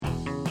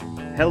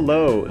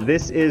Hello,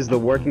 this is the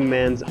Working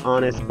Man's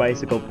Honest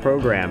Bicycle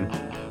Program.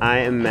 I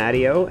am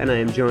Mattio, and I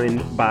am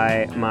joined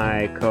by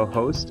my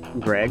co-host,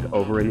 Greg,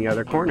 over in the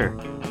other corner.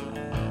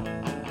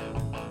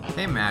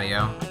 Hey,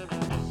 Mattio.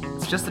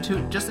 It's just the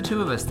two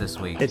of us this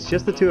week. It's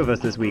just the two of us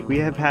this week. We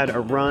have had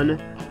a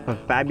run of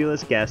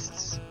fabulous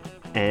guests,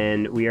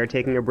 and we are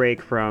taking a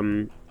break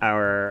from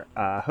our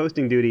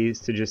hosting duties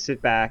to just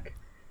sit back,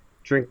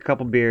 drink a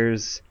couple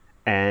beers,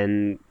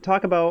 and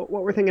talk about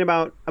what we're thinking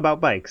about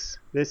bikes.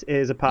 This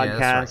is a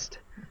podcast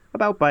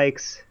about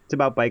bikes. It's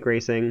about bike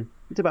racing.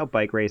 It's about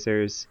bike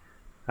racers.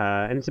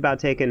 And it's about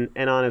taking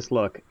an honest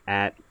look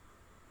at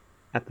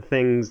the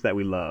things that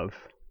we love.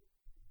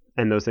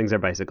 And those things are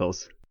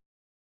bicycles.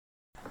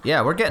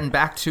 Yeah, we're getting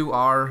back to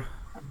our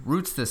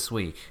roots this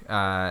week.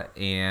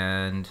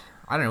 And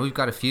I don't know, we've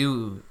got a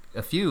few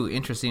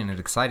interesting and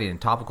exciting and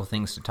topical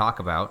things to talk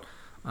about.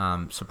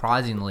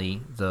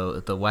 Surprisingly,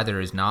 the weather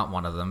is not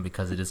one of them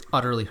because it is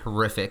utterly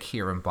horrific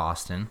here in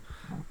Boston.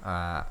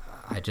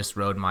 I just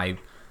rode my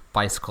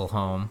bicycle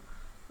home.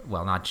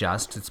 Well, not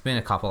just. It's been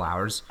a couple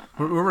hours.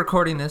 We're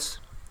recording this,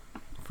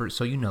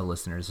 so you know,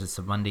 listeners, it's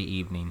a Monday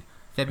evening,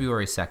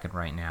 February 2nd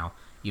right now,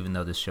 even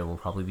though this show will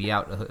probably be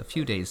out a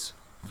few days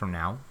from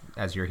now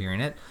as you're hearing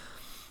it.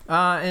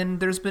 And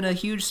there's been a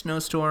huge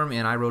snowstorm,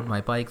 and I rode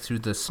my bike through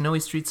the snowy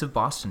streets of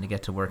Boston to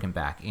get to work and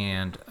back.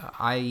 And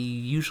I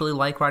usually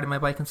like riding my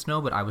bike in snow,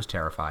 but I was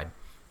terrified.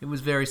 It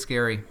was very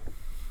scary.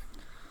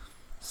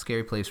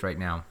 Scary place right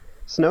now.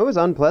 Snow is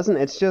unpleasant.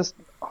 It's just,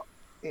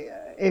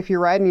 if you're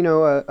riding,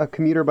 a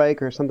commuter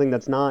bike or something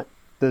that's not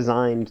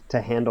designed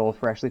to handle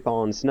freshly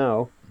fallen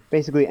snow,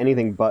 basically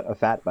anything but a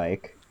fat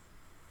bike,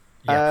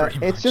 pretty much.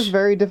 It's just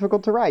very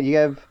difficult to ride.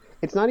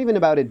 It's not even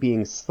about it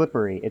being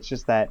slippery. It's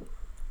just that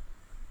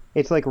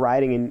it's like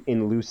riding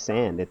in loose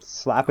sand. It's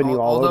slapping you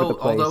all over the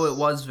place. Although it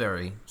was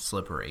very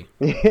slippery.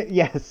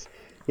 Yes.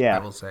 Yeah. I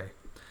will say.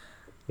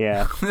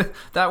 Yeah.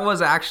 that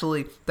was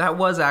actually.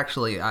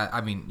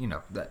 I mean,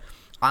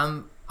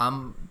 I'm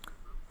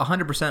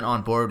 100%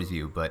 on board with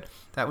you, but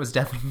that was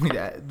definitely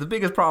the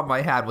biggest problem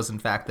I had was in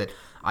fact that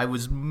I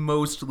was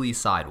mostly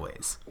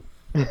sideways.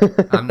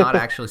 I'm not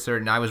actually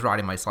certain. I was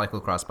riding my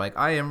cyclocross bike.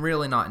 I am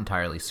really not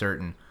entirely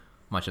certain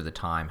much of the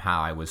time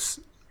how I was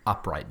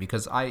upright,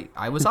 because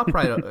I was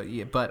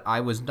upright, but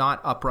I was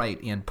not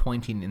upright and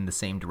pointing in the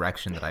same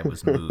direction that I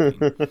was moving.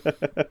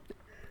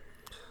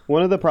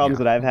 One of the problems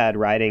that I've had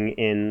riding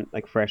in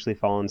like freshly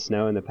fallen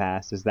snow in the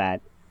past is that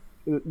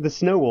the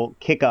snow will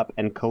kick up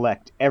and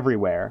collect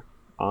everywhere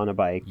on a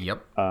bike.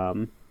 Yep.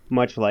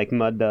 Much like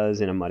mud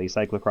does in a muddy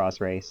cyclocross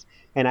race.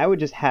 And I would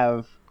just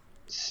have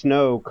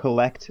snow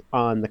collect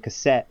on the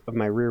cassette of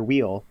my rear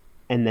wheel,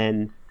 and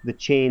then the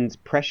chain's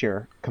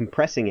pressure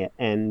compressing it,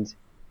 and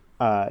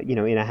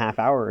in a half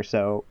hour or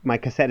so, my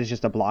cassette is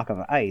just a block of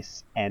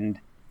ice, and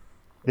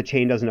the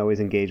chain doesn't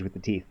always engage with the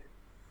teeth.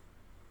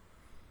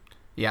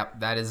 Yep,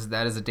 that is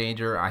a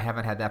danger. I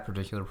haven't had that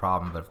particular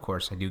problem, but of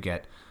course I do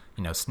get,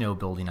 snow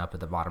building up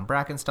at the bottom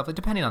bracket and stuff, like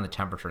depending on the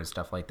temperature and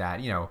stuff like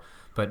that,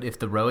 But if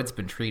the road's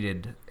been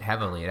treated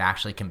heavily, it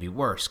actually can be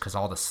worse because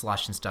all the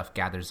slush and stuff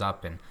gathers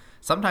up, and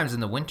sometimes in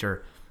the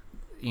winter,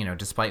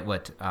 despite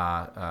what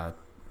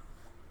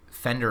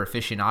fender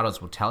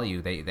aficionados will tell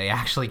you, they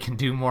actually can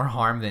do more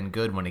harm than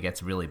good when it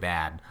gets really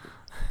bad.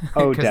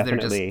 Oh, because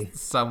definitely. They're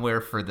just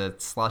somewhere for the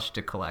slush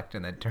to collect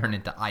and then turn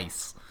into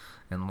ice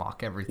and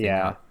lock everything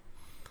up.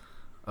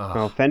 Ugh.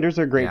 Well, fenders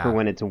are great for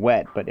when it's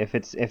wet, but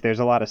if there's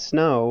a lot of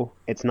snow,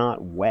 it's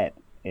not wet,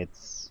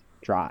 it's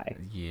dry.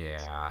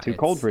 Yeah. It's too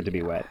cold for it to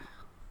be wet.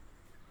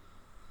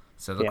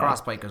 So the cross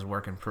bike is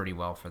working pretty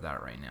well for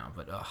that right now,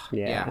 but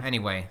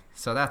anyway,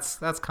 so that's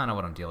kind of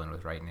what I'm dealing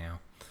with right now.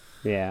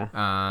 Yeah.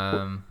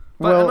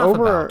 But enough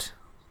about...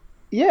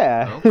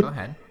 Yeah. Oh, go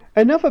ahead.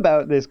 Enough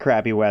about this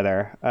crappy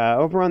weather.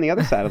 Over on the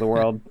other side of the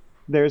world,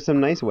 there's some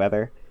nice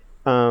weather.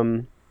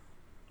 And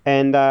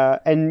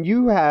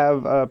you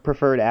have a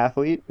preferred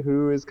athlete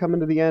who is coming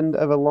to the end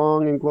of a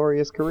long and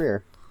glorious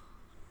career.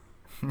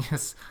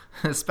 Yes.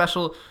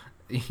 Special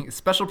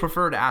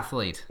preferred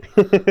athlete.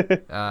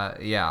 I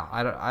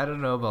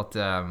don't know about...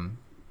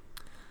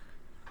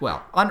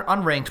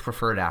 unranked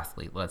preferred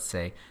athlete, let's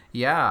say.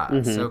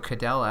 Yeah, So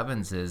Cadel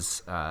Evans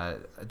is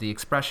the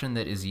expression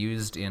that is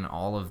used in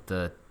all of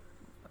the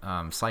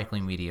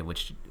cycling media,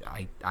 which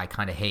I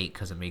kind of hate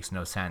because it makes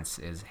no sense,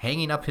 is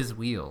hanging up his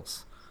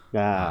wheels.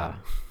 But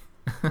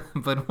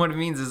what it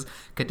means is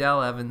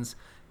Cadel Evans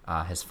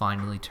has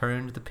finally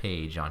turned the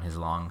page on his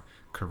long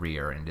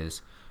career and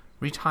is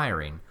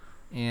retiring.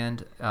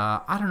 And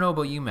I don't know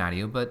about you,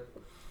 Mattio, but,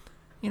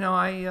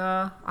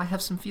 I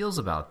have some feels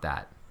about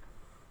that.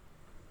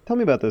 Tell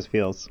me about those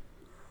feels.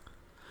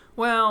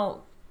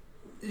 Well,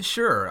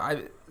 sure.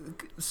 I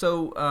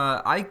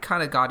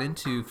kind of got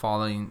into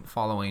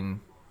following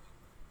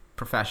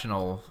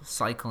professional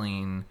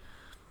cycling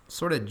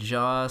sort of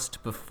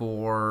just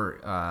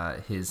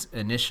before his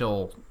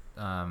initial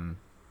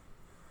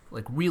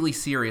really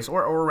serious,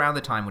 or around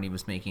the time when he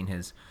was making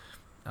his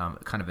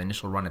kind of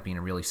initial run at being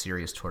a really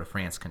serious Tour de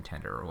France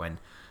contender, when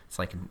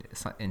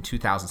in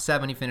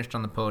 2007 he finished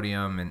on the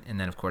podium, and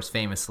then of course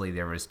famously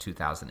there was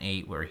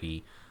 2008 where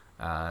he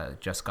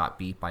just got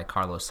beat by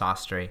Carlos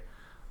Sastre,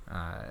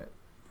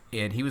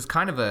 and he was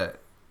kind of a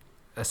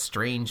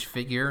strange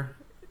figure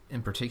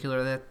in particular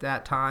at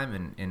that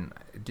time, and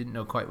didn't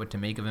know quite what to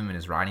make of him and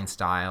his riding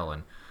style,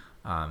 and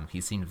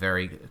he seemed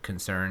very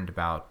concerned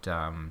about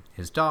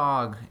his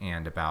dog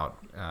and about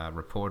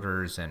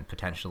reporters and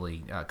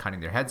potentially cutting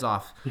their heads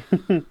off.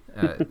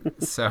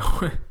 So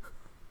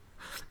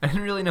I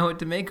didn't really know what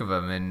to make of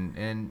him,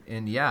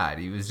 and yeah,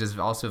 he was just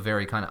also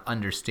very kind of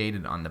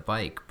understated on the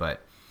bike.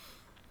 But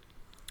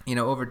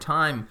over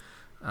time,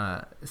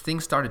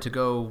 things started to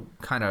go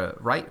kind of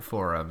right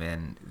for him,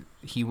 and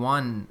he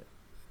won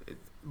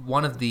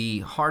one of the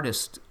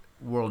hardest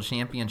World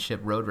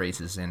Championship road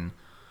races in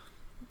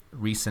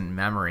recent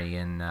memory.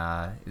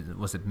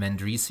 Was it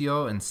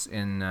Mendrisio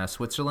in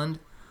Switzerland?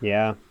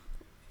 Yeah,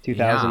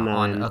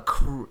 2009.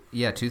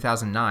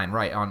 2009,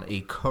 right, on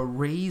a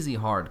crazy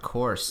hard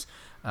course.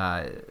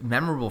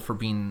 Memorable for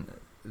being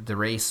the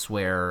race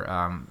where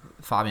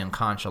Fabian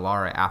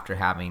Cancellara, after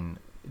having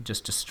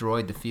just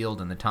destroyed the field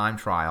in the time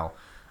trial,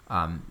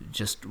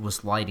 just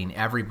was lighting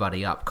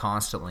everybody up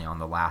constantly on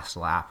the last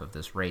lap of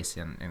this race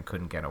and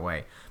couldn't get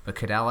away. But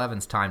Cadel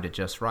Evans timed it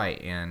just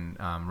right and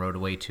rode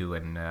away to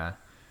an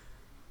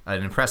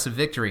impressive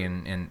victory,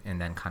 and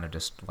then kind of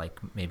just like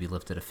maybe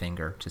lifted a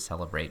finger to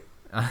celebrate,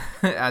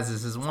 as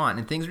is his wont.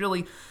 And things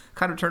really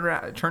kind of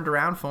turned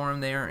around for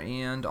him there,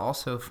 and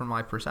also from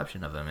my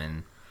perception of him.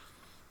 And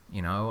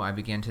I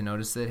began to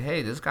notice that,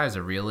 hey, this guy's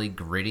a really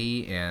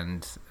gritty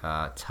and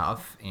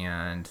tough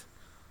and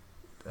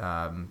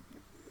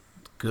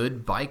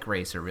good bike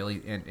racer,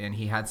 really, and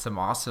he had some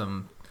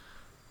awesome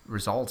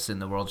results in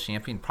the World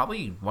Champion.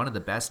 Probably one of the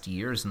best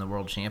years in the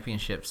World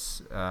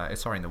Championships.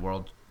 In the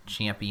World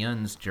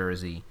Champions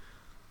jersey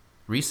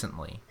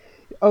recently.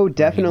 Oh,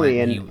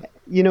 definitely.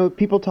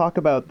 People talk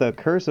about the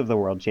curse of the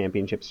World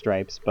Championship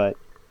stripes, but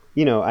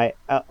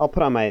I'll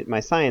put on my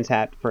science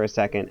hat for a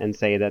second and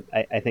say that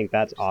I think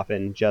that's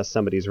often just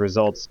somebody's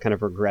results kind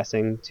of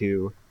regressing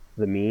to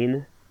the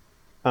mean.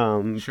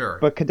 Sure.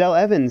 But Cadel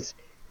Evans,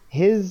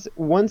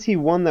 once he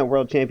won that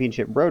World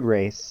Championship road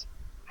race,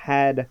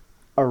 had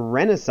a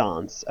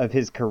renaissance of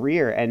his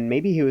career, and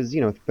maybe he was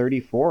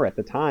 34 at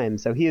the time,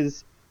 so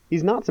he's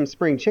not some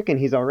spring chicken.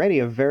 He's already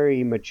a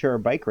very mature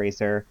bike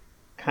racer,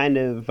 kind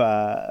of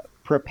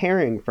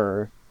preparing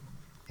for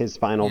his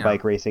final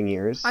bike racing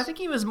years. I think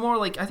he was more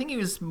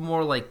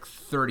like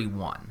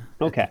 31.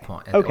 Okay. At the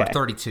point, Okay. Or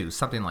 32,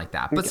 something like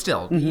that. But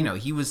still,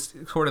 he was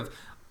sort of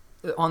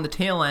on the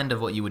tail end of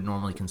what you would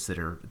normally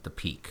consider the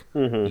peak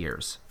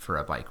years for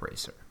a bike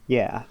racer.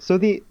 Yeah. So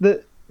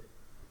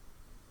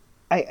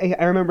I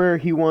remember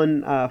he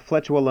won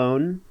Flèche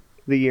Wallonne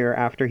the year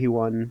after he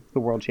won the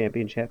World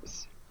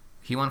Championships.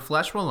 He won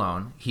Flèche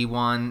Wallonne. He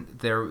won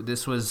there.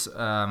 This was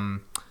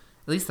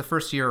at least the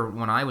first year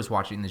when I was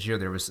watching the Giro.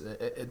 There was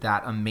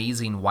that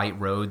amazing white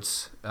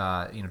roads,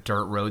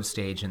 dirt road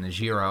stage in the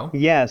Giro.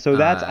 Yeah, so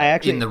that's I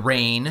actually in the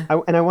rain. I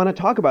want to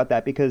talk about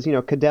that because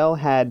Cadel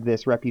had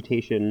this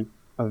reputation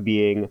of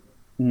being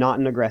not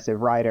an aggressive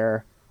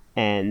rider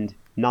and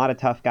not a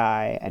tough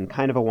guy and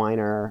kind of a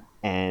whiner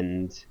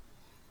and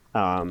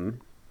poor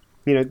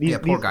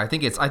guy. I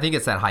think it's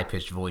that high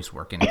pitched voice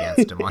working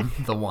against him on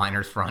the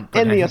whiner's front.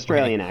 And the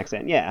Australian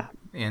accent, yeah.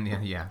 And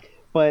yeah.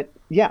 But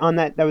yeah, on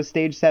that was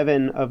stage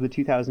 7 of the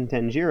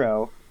 2010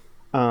 Giro.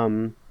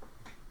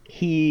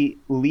 He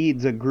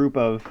leads a group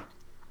of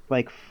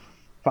like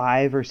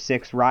 5 or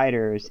 6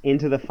 riders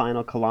into the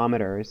final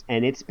kilometers,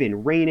 and it's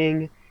been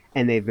raining,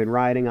 and they've been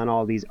riding on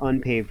all these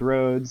unpaved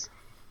roads.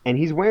 And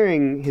he's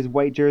wearing his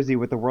white jersey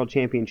with the World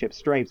Championship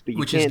stripes, but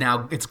which is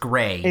now it's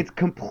gray. It's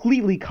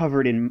completely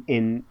covered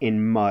in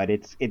mud.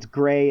 It's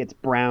gray. It's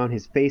brown.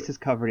 His face is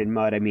covered in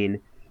mud. I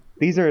mean,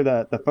 these are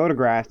the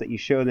photographs that you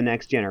show the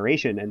next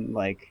generation, and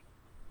like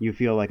you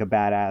feel like a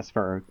badass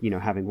for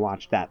having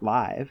watched that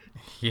live.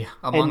 Yeah,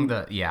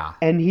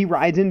 And he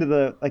rides into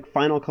the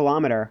final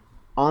kilometer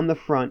on the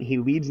front. He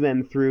leads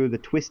them through the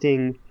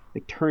twisting,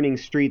 turning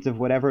streets of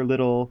whatever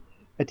little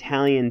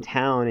Italian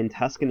town in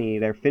Tuscany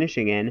they're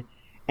finishing in.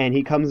 And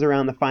he comes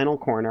around the final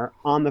corner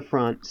on the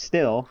front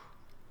still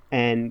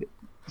and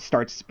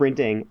starts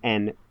sprinting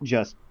and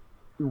just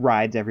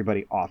rides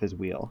everybody off his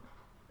wheel.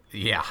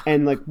 Yeah.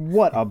 And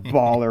what a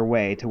baller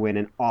way to win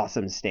an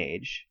awesome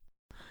stage.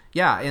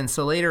 Yeah, and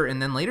so later in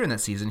that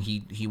season,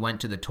 he went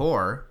to the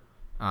Tour,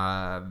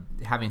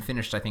 having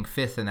finished, I think,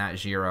 5th in that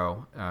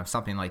Giro,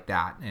 something like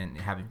that, and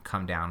having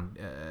come down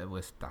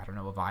with, I don't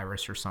know, a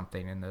virus or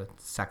something in the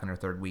 2nd or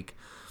 3rd week.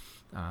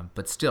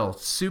 But still,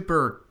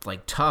 super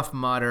tough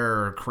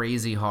mudder,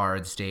 crazy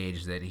hard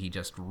stage that he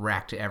just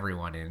wrecked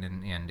everyone in,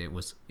 and it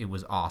was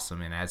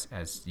awesome. And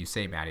as you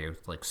say, mattio,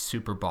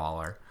 super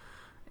baller.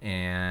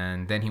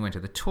 And then he went to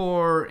the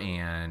Tour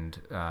and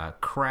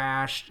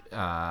crashed,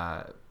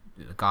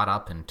 got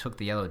up and took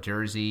the yellow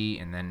jersey,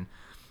 and then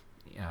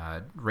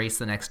raced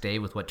the next day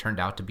with what turned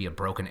out to be a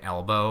broken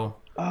elbow,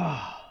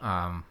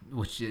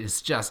 which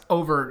is just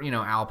over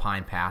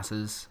Alpine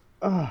passes.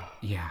 Oh.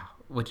 Yeah.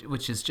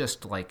 which is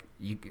just like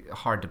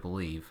hard to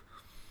believe.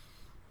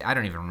 I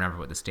don't even remember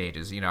what the stage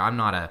is. I'm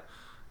not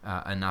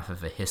enough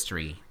of a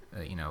history,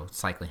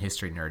 cycling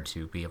history nerd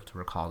to be able to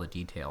recall the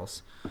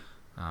details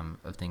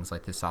of things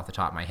like this off the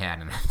top of my head,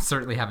 and I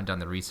certainly haven't done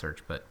the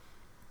research. But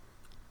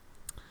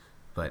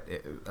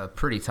a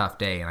pretty tough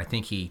day, and I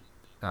think he.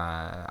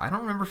 I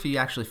don't remember if he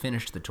actually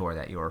finished the tour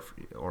that year,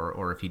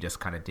 or if he just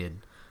kind of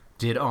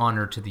did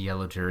honor to the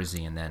yellow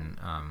jersey and then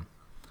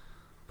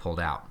pulled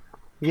out.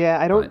 Yeah,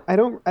 I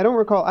don't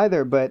recall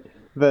either. But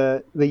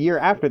the year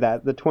after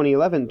that, the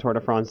 2011 Tour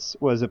de France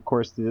was, of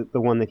course, the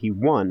one that he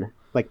won.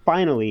 Like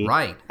finally,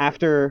 right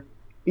after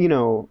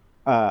podiuming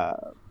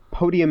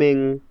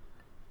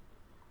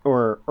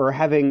or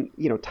having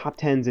top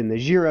tens in the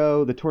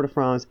Giro, the Tour de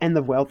France, and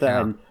the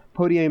Vuelta, and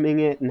podiuming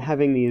it and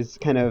having these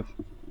kind of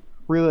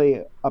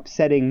really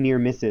upsetting near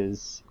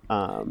misses.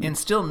 And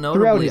still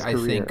notably, I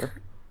think.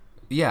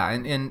 Yeah,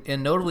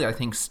 and notably, I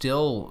think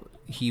still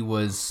he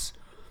was,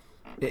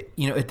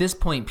 at this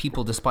point,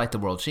 people, despite the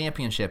World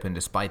Championship and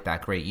despite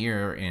that great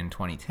year in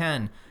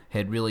 2010,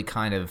 had really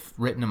kind of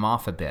written him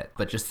off a bit.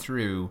 But just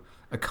through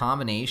a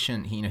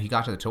combination, he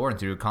got to the Tour and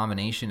through a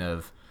combination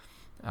of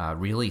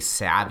really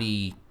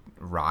savvy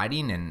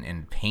riding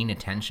and paying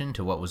attention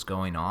to what was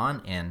going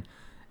on, and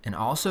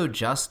also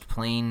just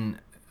plain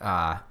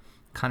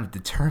kind of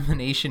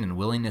determination and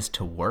willingness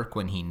to work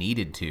when he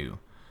needed to,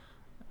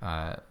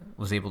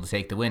 was able to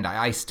take the win.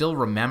 I still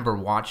remember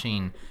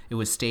watching, it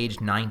was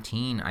stage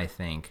 19, I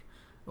think,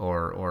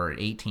 or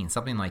 18,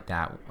 something like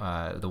that,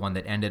 the one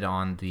that ended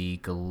on the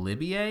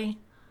Galibier?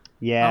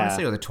 Yeah. I would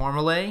say, or the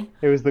Tourmalet.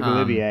 It was the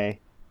Galibier.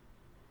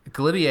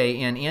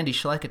 Galibier, and Andy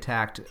Schleck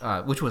attacked,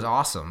 which was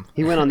awesome.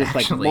 He went on this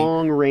actually,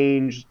 long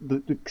range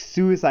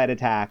suicide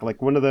attack,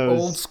 like one of those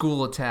old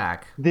school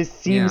attack. This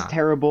seems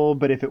terrible,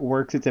 but if it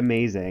works, it's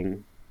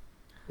amazing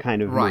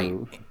kind of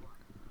move.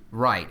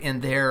 Right,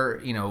 and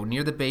they're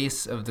near the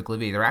base of the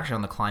Galibier. They're actually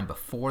on the climb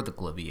before the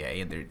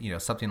Galibier, and they're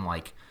something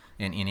like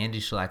in Andy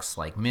Schleck's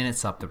like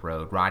minutes up the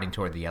road, riding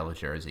toward the yellow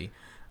jersey,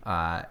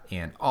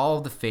 and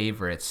all the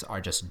favorites are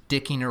just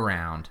dicking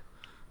around.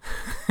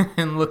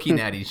 And looking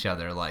at each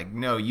other like,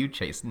 no, you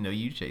chase him.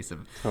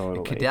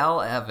 Totally.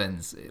 Cadel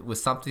Evans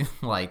was something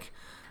like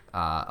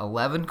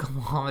 11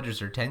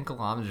 kilometers or 10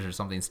 kilometers or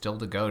something still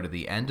to go to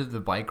the end of the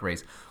bike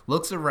race,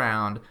 looks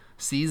around,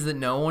 sees that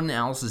no one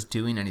else is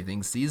doing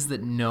anything, sees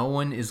that no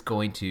one is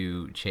going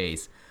to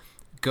chase,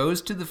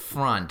 goes to the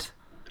front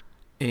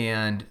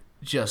and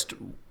just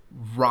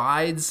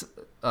rides,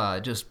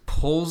 just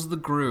pulls the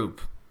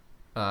group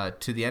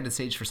to the end of the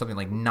stage for something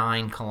like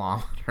 9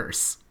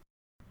 kilometers.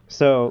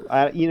 So,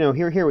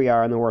 here we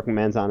are in the Working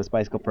Men's Honest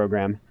Bicycle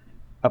program,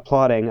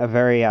 applauding a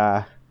very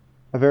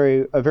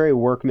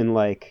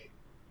workmanlike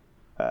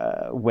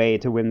way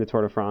to win the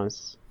Tour de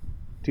France,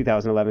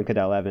 2011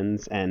 Cadel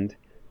Evans, and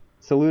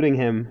saluting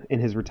him in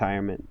his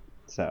retirement.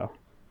 So,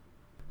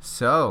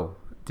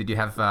 did you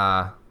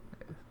have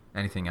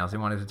anything else you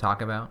wanted to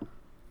talk about?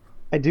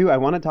 I do. I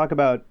want to talk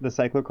about the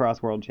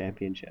Cyclocross World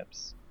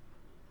Championships,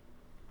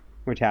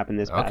 which happened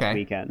this past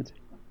weekend.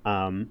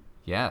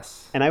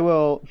 Yes. And I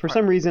will, for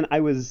some reason, I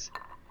was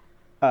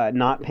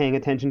not paying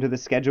attention to the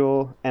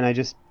schedule, and I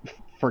just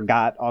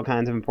forgot all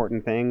kinds of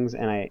important things.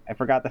 And I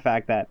forgot the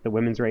fact that the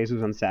women's race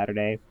was on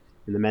Saturday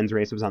and the men's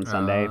race was on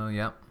Sunday. Oh,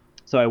 yep.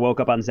 So I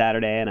woke up on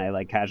Saturday and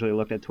I casually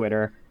looked at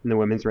Twitter, and the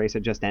women's race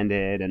had just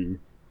ended. And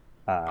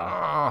so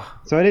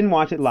I didn't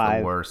watch it live,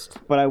 the worst.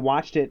 But I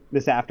watched it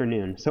this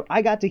afternoon. So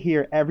I got to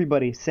hear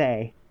everybody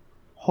say,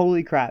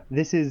 holy crap,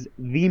 this is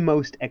the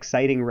most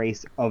exciting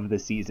race of the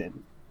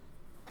season.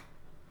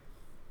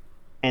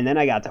 And then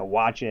I got to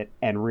watch it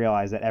and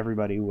realize that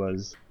everybody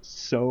was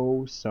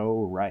so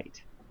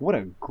right. What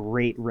a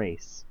great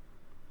race.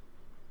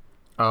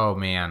 Oh,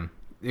 man.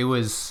 It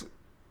was...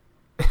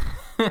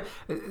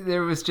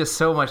 there was just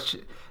so much...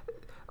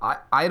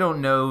 I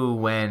don't know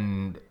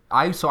when...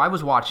 I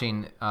was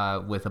watching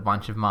with a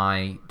bunch of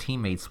my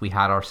teammates. We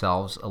had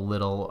ourselves a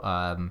little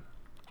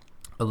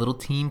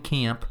team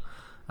camp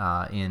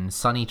in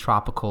sunny,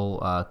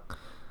 tropical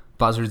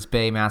Buzzards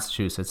Bay,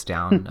 Massachusetts,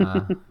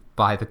 down...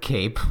 by the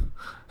Cape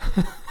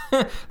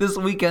this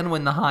weekend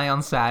when the high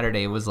on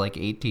Saturday was like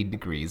 18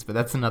 degrees, but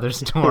that's another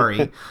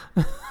story.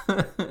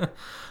 But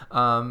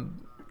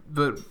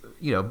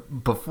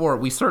before,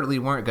 we certainly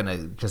weren't going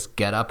to just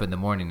get up in the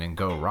morning and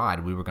go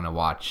ride. We were going to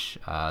watch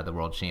the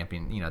world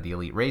champion, the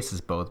elite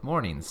races both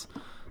mornings.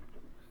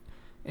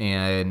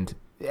 And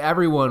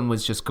everyone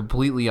was just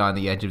completely on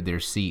the edge of their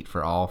seat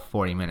for all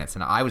 40 minutes.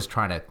 And I was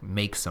trying to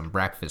make some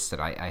breakfast that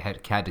I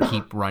had to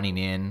keep running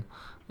in.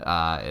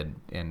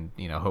 And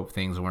hope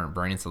things weren't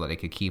burning so that I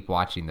could keep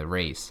watching the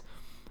race.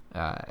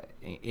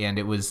 And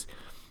it was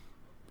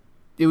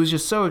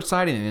just so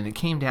exciting, and it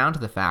came down to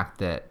the fact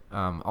that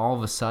all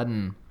of a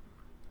sudden,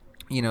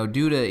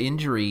 due to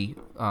injury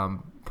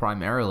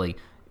primarily,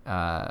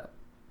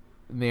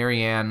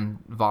 Marianne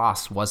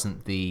Vos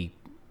wasn't the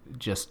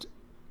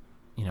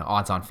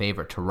odds-on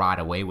favorite to ride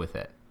away with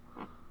it.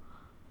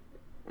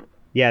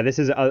 Yeah, this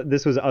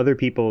was other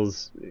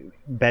people's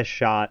best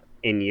shot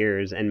in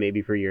years and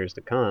maybe for years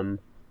to come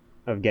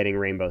of getting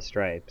rainbow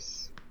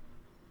stripes.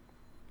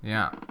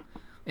 Yeah.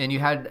 And you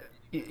had,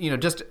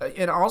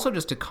 and also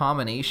just a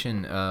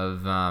combination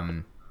of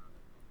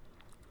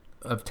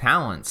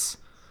talents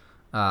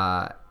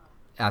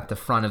at the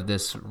front of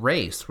this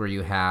race, where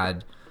you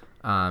had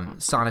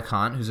Sanne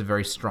Cant, who's a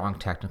very strong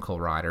technical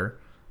rider,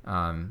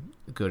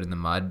 good in the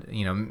mud.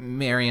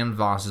 Marianne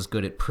Vos is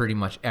good at pretty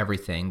much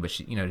everything, but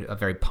she, a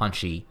very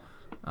punchy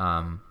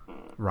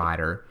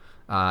rider.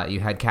 You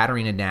had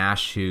Katarina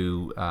Nash,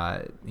 who,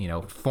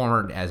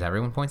 former, as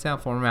everyone points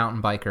out, former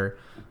mountain biker,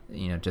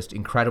 just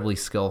incredibly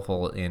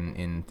skillful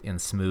in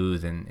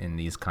smooth and in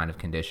these kind of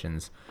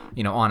conditions,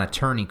 on a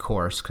tourney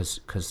course,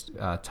 because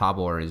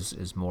Tabor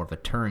is more of a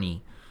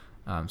tourney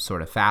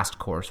sort of fast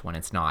course when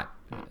it's not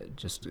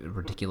just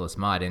ridiculous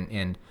mud.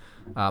 And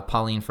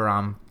Pauline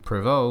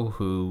Ferrand-Prévot,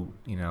 who,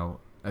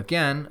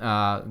 again,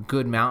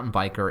 good mountain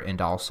biker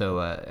and also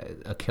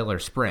a killer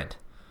sprint.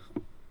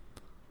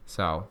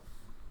 So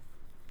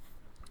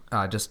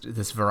just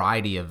this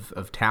variety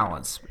of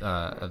talents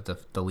of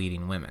the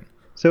leading women.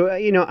 So,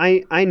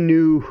 I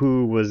knew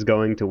who was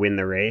going to win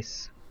the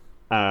race.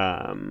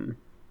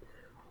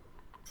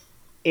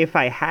 If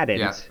I hadn't,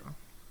 yeah.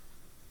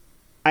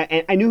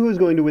 I knew who was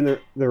going to win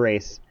the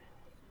race,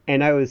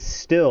 and I was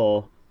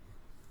still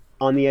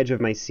on the edge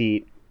of my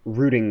seat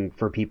rooting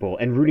for people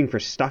and rooting for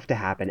stuff to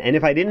happen. And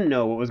if I didn't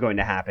know what was going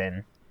to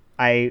happen,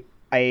 I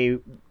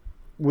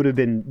would have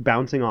been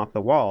bouncing off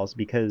the walls,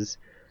 because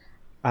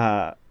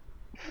 5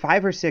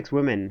 or 6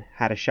 women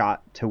had a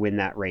shot to win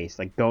that race,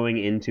 like going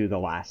into the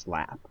last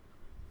lap.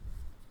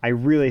 I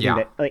really think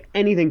that like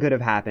anything could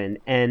have happened.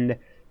 And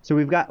so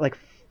we've got like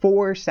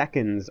 4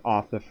 seconds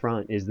off the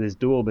front is this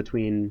duel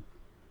between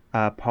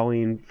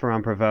Pauline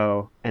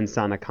Ferrand-Prévot and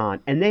Sanne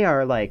Cant. And they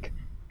are like,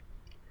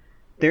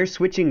 they're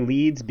switching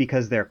leads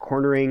because they're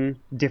cornering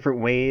different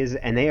ways,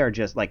 and they are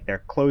just like,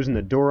 they're closing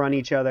the door on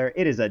each other.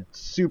 It is a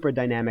super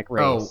dynamic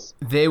race.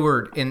 Oh, they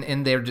were,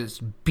 and they're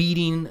just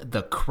beating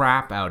the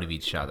crap out of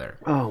each other.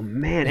 Oh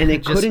man, and they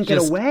couldn't get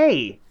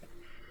away.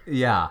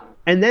 Yeah.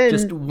 And then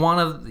just one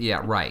of,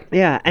 right.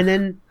 Yeah, and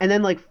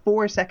then like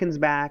 4 seconds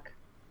back,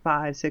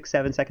 5, 6,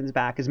 7 seconds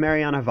back is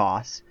Marianne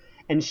Vos,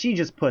 and she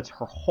just puts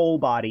her whole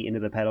body into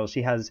the pedals.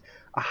 She has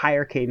a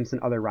higher cadence than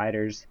other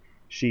riders.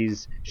 She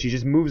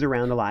just moves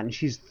around a lot, and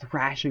she's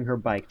thrashing her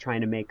bike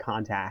trying to make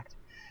contact.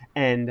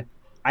 And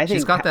I think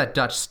she's got that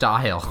Dutch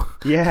style.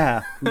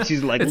 Yeah,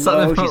 she's like it's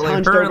low. She's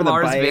hunched her over and the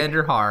Lars bike. van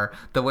der Haar,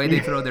 the way they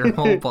throw their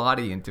whole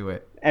body into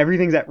it.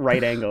 Everything's at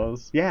right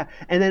angles. Yeah,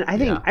 and then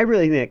I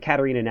really think that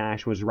Katarina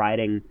Nash was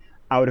riding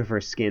out of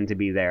her skin to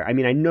be there. I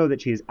mean, I know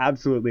that she's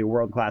absolutely a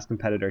world-class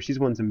competitor. She's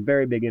won some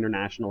very big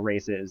international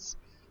races.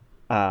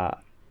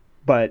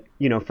 But,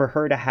 for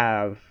her to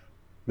have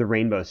the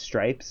rainbow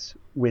stripes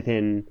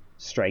within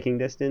striking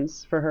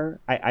distance for her,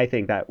 I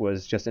think that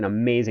was just an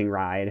amazing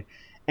ride.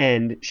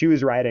 And she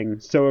was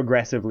riding so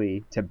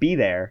aggressively to be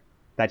there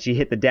that she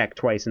hit the deck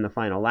twice in the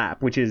final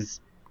lap, which is,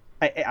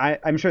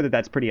 I'm sure that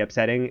that's pretty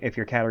upsetting if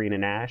you're Katarina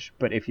Nash,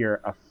 but if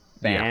you're a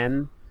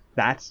fan,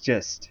 that's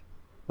just,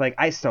 like,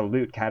 I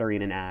salute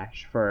Katarina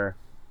Nash for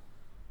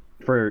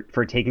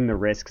taking the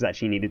risks that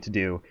she needed to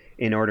do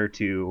in order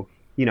to,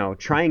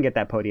 try and get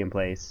that podium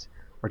place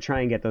or try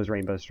and get those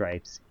rainbow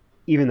stripes,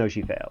 even though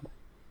she failed.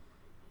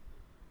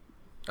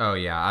 Oh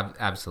yeah,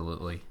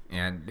 absolutely.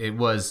 And it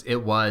was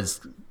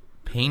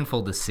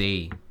painful to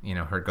see,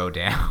 her go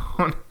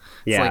down.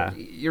 It's like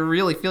you're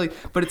really feeling,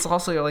 but it's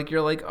also like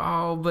you're like,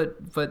 oh,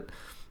 but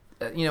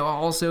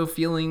also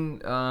feeling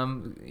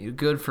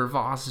good for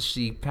Vos as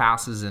she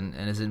passes and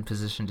is in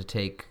position to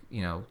take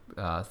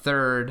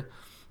third.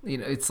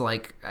 It's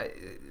like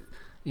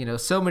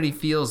so many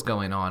feels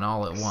going on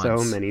all at once.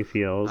 So many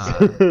feels.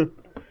 And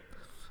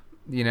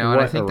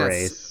I think a that's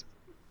race.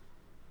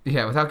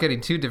 Yeah, without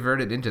getting too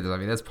diverted into this, I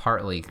mean, that's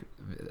partly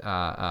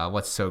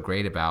what's so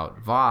great about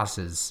Vos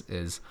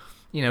is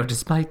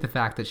despite the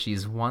fact that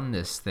she's won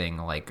this thing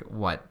like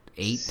what,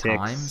 8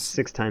 times?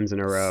 6 times in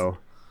a row.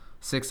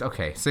 6,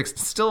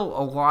 still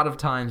a lot of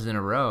times in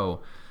a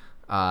row.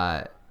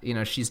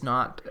 She's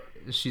not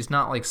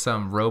like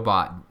some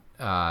robot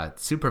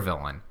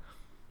supervillain.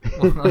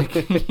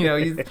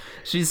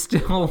 She's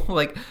still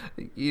like,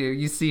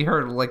 you see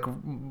her like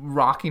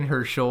rocking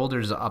her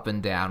shoulders up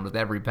and down with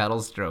every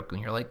pedal stroke, and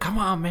you're like, come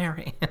on,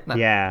 Mary.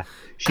 Yeah,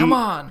 come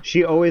on.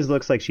 She always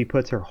looks like she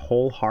puts her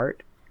whole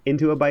heart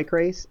into a bike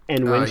race,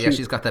 and when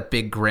she's got that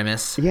big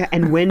grimace. Yeah,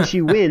 and when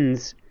she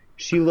wins,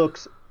 she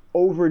looks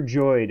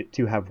overjoyed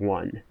to have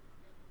won.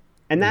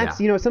 And that's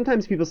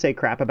sometimes people say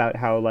crap about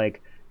how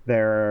like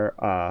they're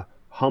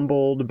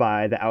humbled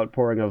by the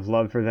outpouring of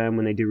love for them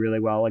when they do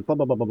really well, like blah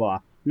blah blah blah blah.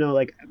 No,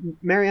 like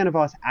Marianne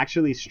Vos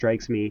actually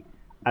strikes me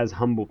as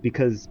humble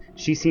because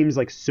she seems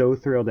like so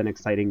thrilled and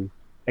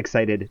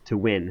excited to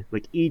win.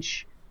 Like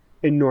each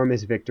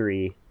enormous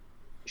victory,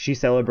 she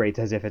celebrates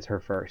as if it's her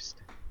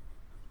first.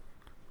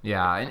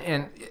 Yeah,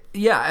 and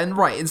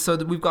right, and so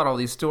we've got all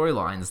these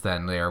storylines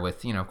then there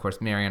with of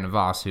course Marianne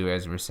Vos, who,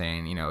 as we're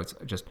saying, it's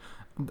just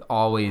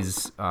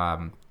always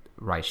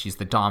right, she's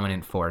the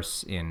dominant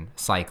force in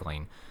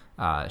cycling.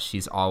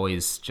 She's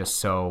always just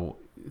so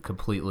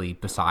completely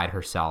beside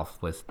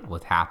herself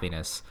with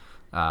happiness.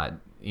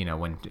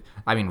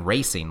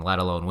 Racing, let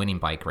alone winning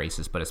bike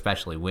races, but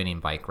especially winning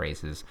bike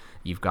races.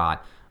 You've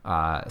got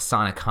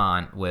Sanne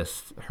Cant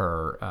with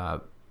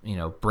her,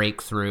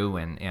 breakthrough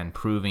and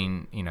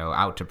proving,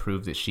 out to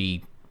prove that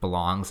she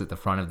belongs at the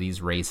front of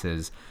these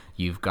races.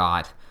 You've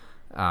got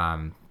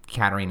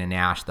Katarina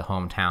Nash, the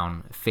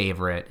hometown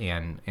favorite,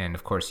 and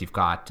of course you've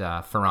got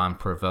Ferran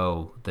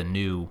Prevot, the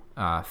new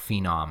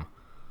phenom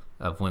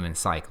of women's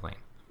cycling.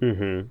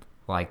 Mm-hmm.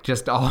 Like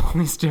just all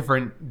these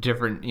different,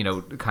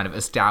 kind of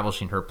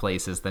establishing her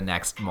place as the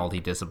next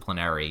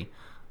multidisciplinary,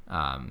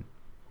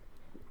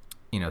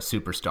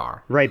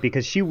 superstar. Right,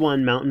 because she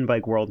won mountain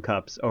bike World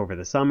Cups over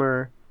the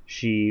summer.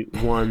 She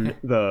won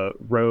the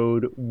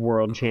road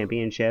World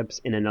Championships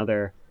in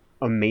another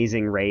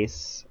amazing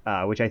race,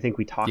 which I think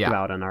we talked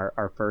about on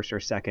our first or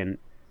second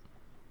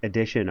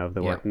edition of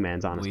the Working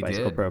Man's Honest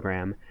Bicycle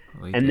program.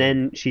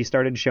 Then she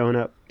started showing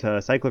up to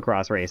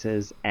cyclocross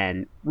races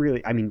and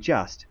really,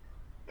 just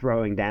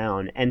throwing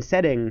down and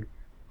setting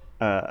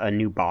a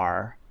new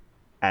bar,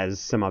 as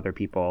some other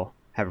people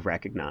have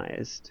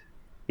recognized.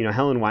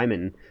 Helen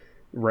Wyman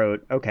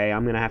wrote, okay,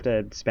 I'm going to have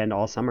to spend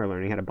all summer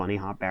learning how to bunny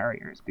hop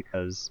barriers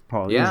because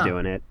Pauline's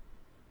doing it.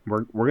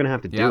 We're going to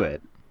have to do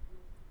it.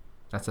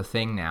 That's a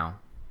thing now.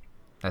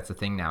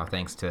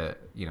 Thanks to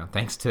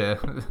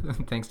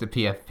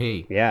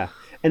PFP. Yeah.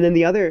 And then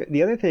the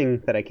other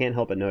thing that I can't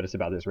help but notice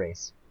about this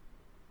race,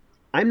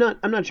 I'm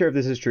not sure if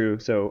this is true.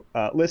 So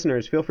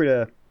listeners, feel free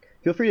to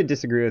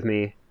disagree with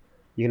me.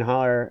 You can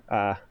holler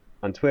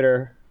on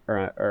Twitter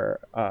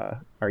or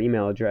our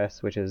email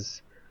address, which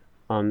is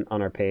on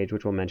our page,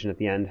 which we'll mention at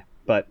the end.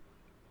 But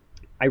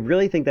I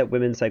really think that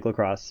women's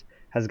cyclocross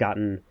has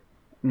gotten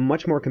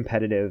much more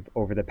competitive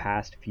over the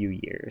past few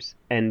years.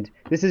 And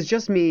this is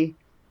just me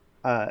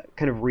kind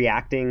of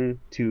reacting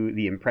to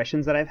the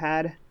impressions that I've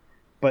had.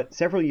 But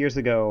several years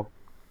ago,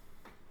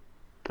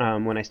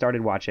 when I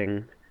started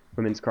watching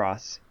women's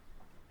cross,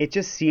 it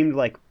just seemed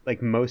like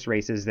most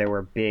races there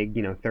were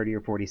big, 30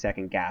 or 40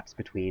 second gaps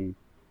between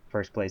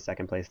first place,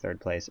 second place,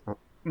 third place,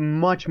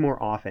 much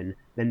more often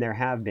than there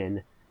have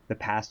been the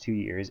past 2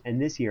 years,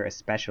 and this year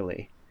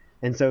especially.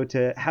 And so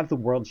to have the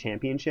World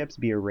Championships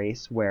be a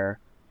race where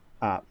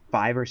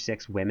 5 or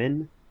 6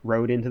 women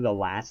rode into the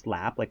last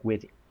lap,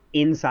 with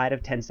inside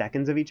of 10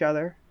 seconds of each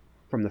other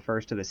from the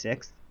first to the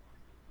sixth,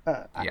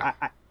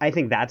 I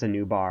think that's a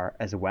new bar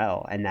as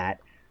well, and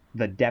that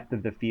the depth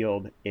of the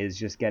field is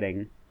just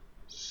getting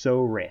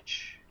so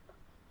rich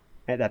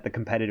that the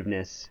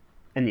competitiveness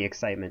and the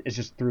excitement is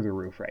just through the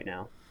roof right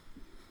now.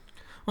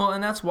 Well,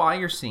 and that's why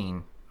you're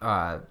seeing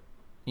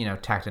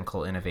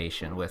technical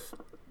innovation with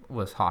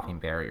hopping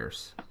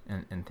barriers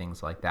and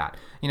things like that.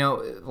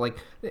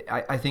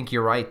 I think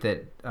you're right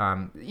that,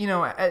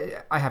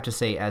 I have to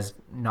say, as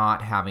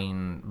not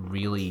having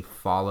really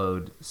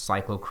followed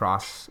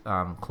cyclocross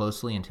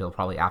closely until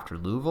probably after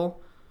Louisville,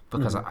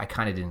 because I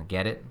kind of didn't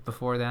get it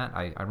before that.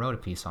 I wrote a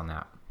piece on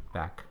that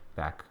back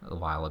a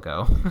while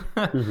ago.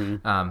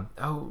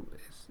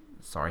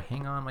 Sorry,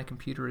 hang on, my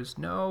computer is...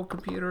 No,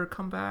 computer,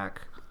 come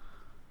back.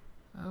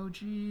 Oh,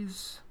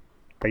 jeez.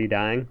 Are you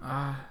dying?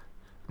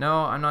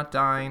 No, I'm not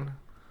dying.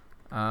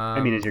 Is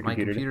your computer? My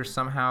computer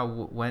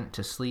somehow went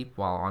to sleep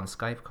while on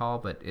Skype call,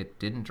 but it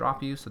didn't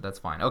drop you, so that's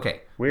fine.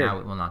 Okay, weird. Now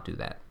it will not do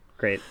that.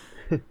 Great.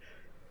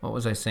 What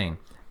was I saying?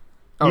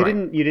 You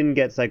didn't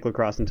get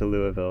cyclocross until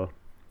Louisville.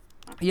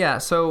 Yeah,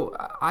 so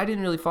I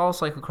didn't really follow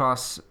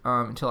cyclocross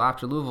until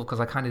after Louisville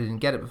because I kind of didn't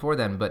get it before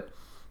then. But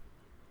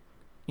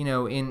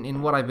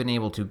in what I've been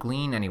able to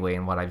glean anyway,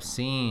 and what I've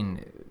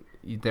seen,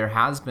 there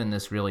has been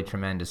this really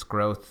tremendous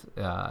growth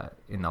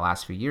in the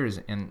last few years,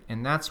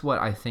 and that's what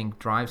I think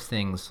drives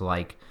things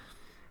like,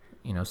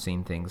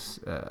 seeing things,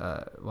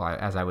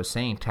 as I was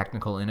saying,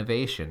 technical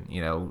innovation,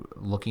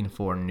 looking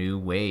for new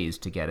ways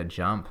to get a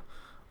jump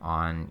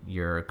on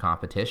your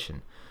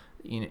competition.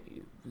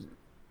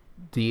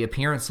 The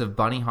appearance of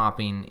bunny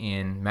hopping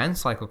in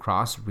men's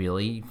cyclocross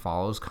really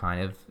follows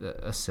kind of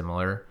a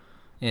similar...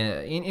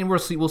 And we'll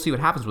see what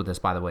happens with this,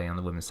 by the way, on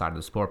the women's side of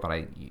the sport. But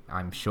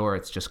I'm sure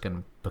it's just going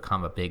to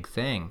become a big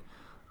thing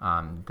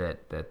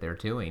that they're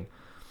doing.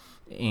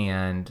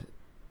 And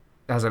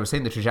as I was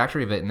saying, the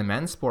trajectory of it in the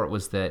men's sport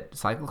was that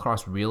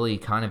cyclocross really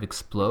kind of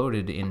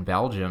exploded in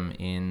Belgium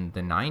in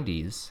the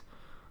 90s.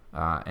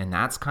 And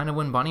that's kind of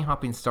when bunny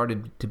hopping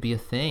started to be a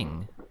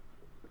thing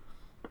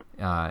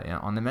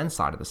on the men's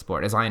side of the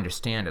sport, as I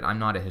understand it. I'm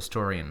not a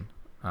historian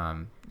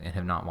and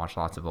have not watched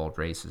lots of old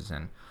races,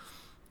 and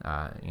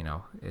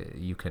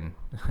you can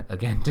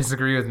again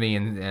disagree with me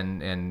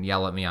and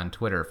yell at me on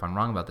Twitter if I'm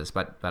wrong about this,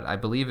 but I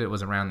believe it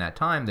was around that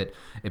time that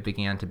it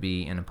began to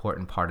be an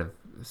important part of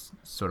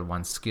sort of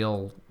one's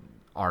skill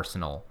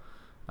arsenal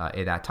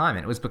at that time,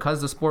 and it was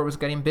because the sport was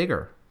getting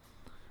bigger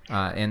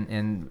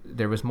and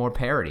there was more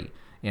parity,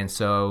 and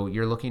so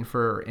you're looking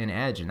for an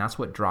edge, and that's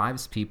what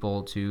drives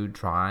people to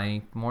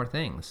try more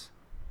things.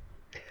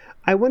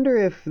 I wonder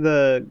if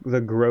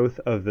the growth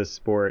of the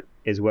sport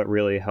is what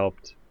really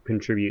helped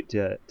contribute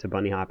to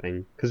bunny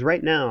hopping. Because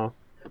right now,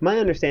 my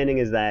understanding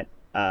is that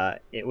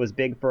it was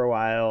big for a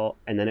while,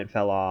 and then it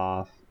fell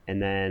off,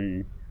 and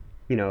then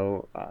you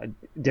know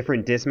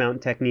different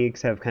dismount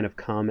techniques have kind of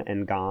come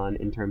and gone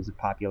in terms of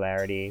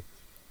popularity.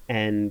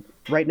 And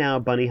right now,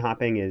 bunny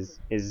hopping is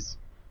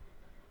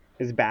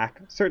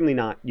back. Certainly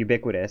not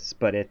ubiquitous,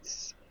 but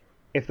it's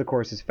if the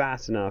course is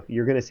fast enough,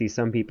 you're going to see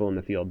some people in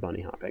the field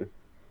bunny hopping.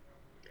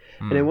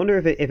 And I wonder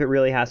if it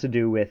really has to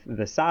do with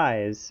the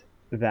size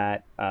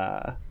that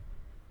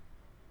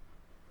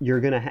you're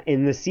going to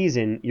in the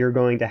season you're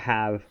going to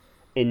have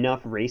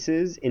enough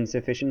races in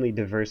sufficiently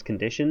diverse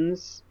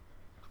conditions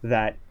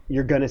that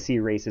you're going to see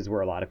races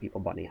where a lot of people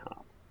bunny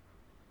hop.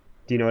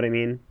 Do you know what I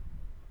mean?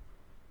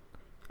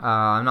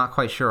 I'm not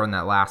quite sure on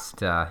that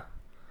last.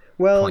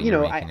 Well, point you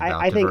you're know, making I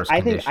about think diverse I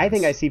think I think I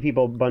conditions. see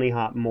people bunny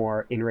hop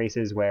more in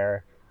races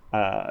where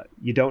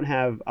you don't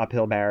have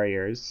uphill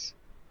barriers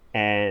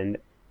and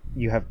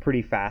you have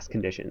pretty fast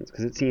conditions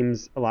because it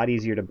seems a lot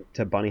easier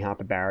to bunny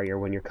hop a barrier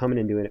when you're coming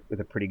into it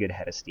with a pretty good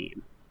head of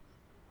steam.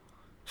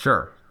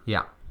 Sure.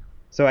 Yeah.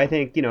 So I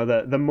think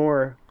the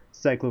more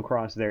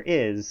cyclocross there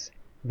is,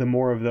 the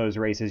more of those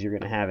races you're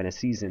going to have in a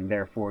season.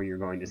 Therefore, you're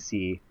going to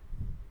see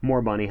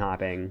more bunny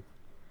hopping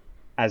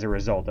as a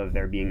result of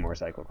there being more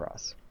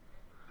cyclocross.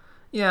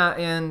 Yeah,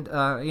 and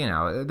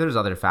there's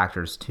other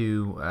factors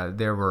too.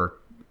 There were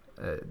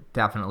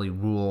definitely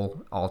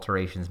rule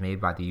alterations made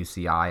by the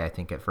UCI, I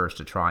think, at first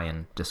to try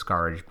and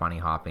discourage bunny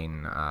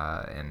hopping,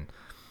 and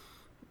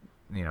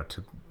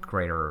to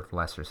greater or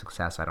lesser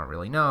success, I don't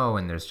really know.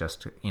 And there's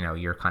just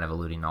you're kind of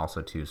alluding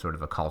also to sort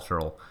of a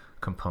cultural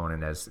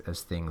component as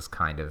things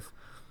kind of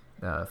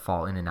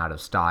fall in and out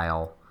of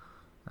style.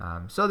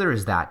 So there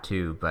is that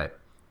too, but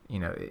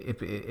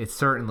it's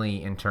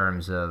certainly in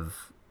terms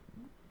of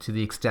to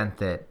the extent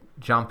that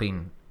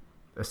jumping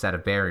a set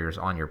of barriers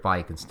on your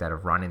bike instead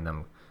of running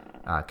them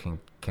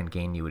can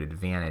gain you an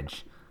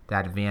advantage.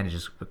 That advantage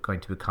is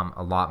going to become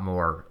a lot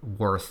more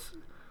worth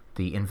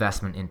the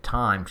investment in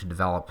time to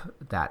develop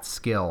that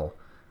skill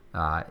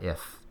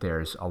if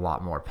there's a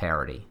lot more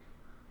parity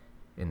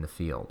in the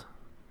field.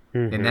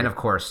 Mm-hmm. And then, of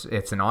course,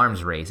 it's an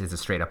arms race. It's a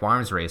straight-up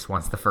arms race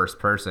once the first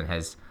person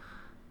has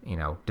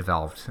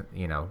developed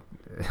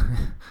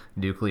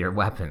nuclear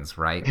weapons,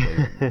 right?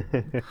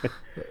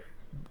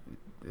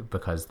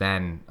 Because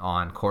then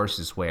on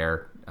courses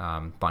where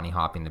bunny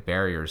hopping the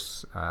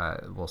barriers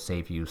will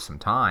save you some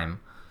time,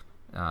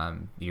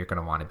 you're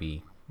going to want to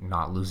be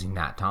not losing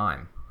that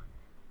time.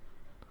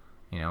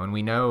 And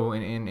we know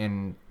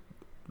and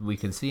we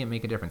can see it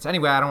make a difference.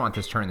 Anyway, I don't want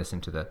to turn this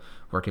into the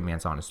Working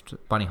Man's Honest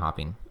Bunny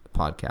Hopping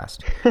podcast.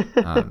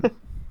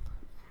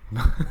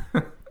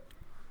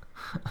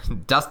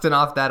 Dusting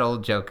off that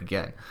old joke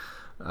again.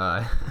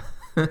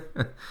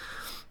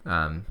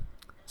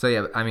 So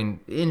yeah, I mean,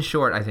 in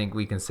short, I think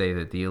we can say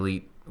that the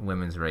elite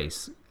women's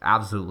race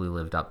absolutely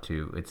lived up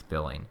to its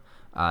billing.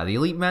 The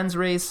elite men's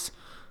race,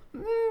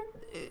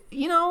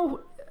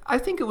 I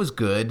think it was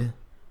good.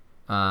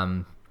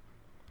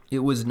 It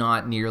was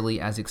not nearly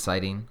as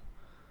exciting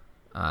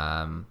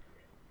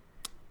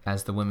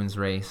as the women's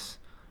race.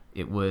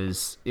 It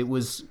was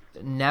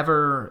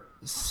never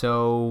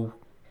so.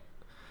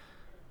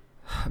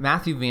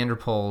 Matthew van der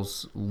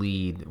Poel's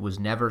lead was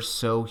never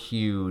so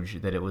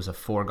huge that it was a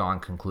foregone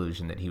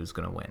conclusion that he was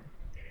going to win.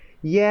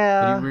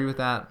 Yeah. Do you agree with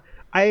that?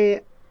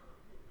 I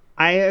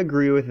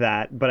agree with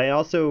that, but I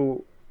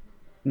also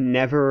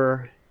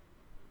never.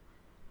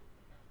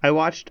 I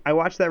watched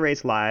that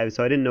race live,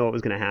 so I didn't know what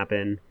was going to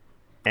happen,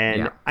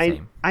 and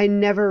I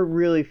never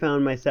really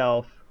found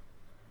myself.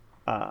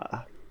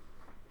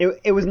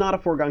 It was not a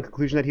foregone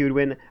conclusion that he would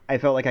win. I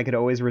felt like I could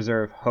always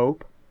reserve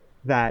hope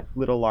that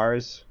little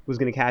Lars was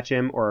going to catch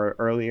him, or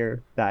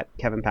earlier that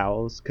Kevin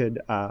Powell's could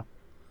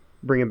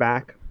bring him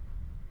back.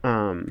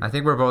 I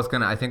think we're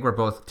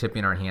both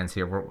tipping our hands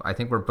here. I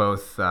think we're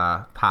both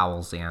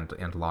Powell's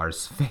and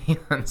Lars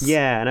fans.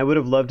 Yeah, and I would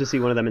have loved to see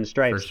one of them in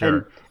stripes. For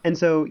sure. And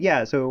so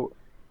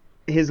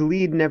his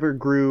lead never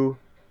grew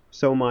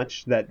so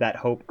much that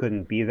hope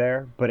couldn't be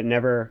there, but it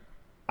never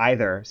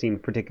either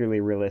seemed particularly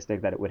realistic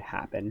that it would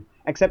happen,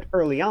 except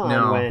early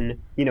on when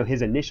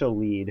his initial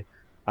lead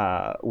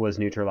was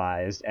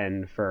neutralized,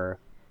 and for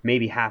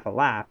maybe half a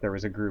lap there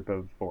was a group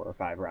of 4 or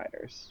 5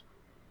 riders.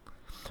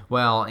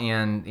 Well,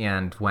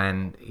 and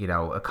when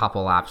a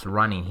couple laps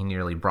running, he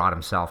nearly brought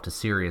himself to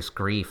serious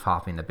grief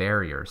hopping the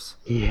barriers.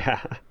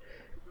 Yeah.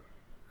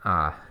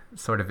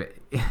 Sort of.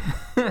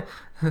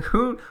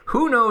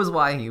 Who knows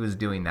why he was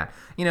doing that?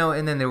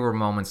 And then there were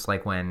moments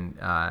like when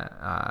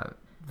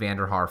Van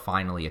der Haar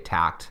finally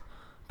attacked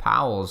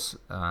Powell's,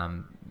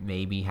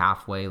 maybe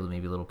halfway,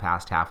 maybe a little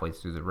past halfway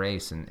through the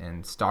race,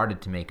 and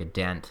started to make a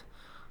dent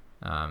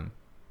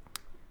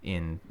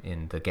in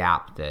the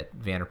gap that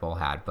Van der Poel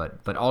had,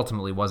 but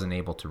ultimately wasn't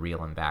able to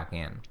reel him back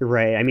in.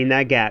 Right. I mean,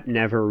 that gap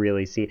never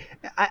really seen.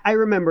 I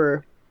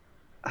remember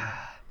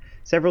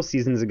several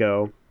seasons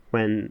ago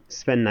when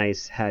Sven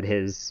Nys had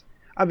his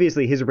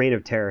obviously his reign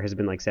of terror has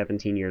been like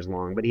 17 years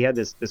long, but he had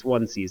this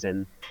one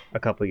season a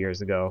couple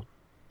years ago.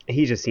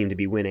 He just seemed to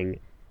be winning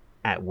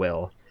at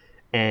will.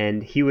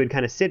 And he would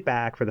kind of sit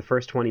back for the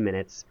first 20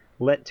 minutes,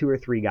 let 2 or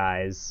 3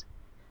 guys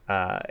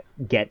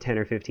get 10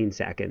 or 15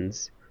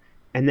 seconds,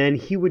 and then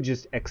he would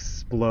just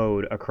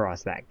explode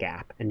across that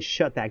gap and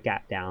shut that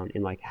gap down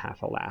in like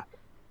half a lap.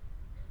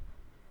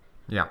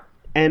 Yeah.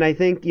 And I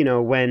think, you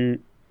know,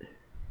 when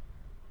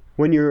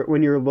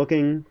you're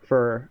looking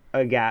for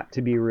a gap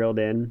to be reeled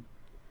in,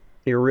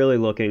 you're really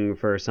looking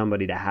for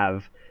somebody to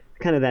have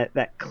kind of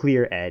that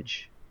clear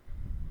edge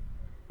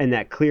and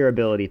that clear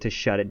ability to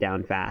shut it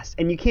down fast.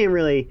 And you can't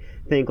really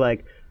think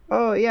like,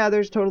 oh yeah,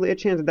 there's totally a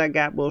chance that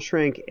gap will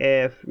shrink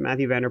if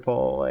Mathieu van der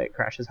Poel like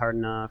crashes hard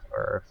enough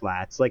or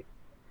flats. Like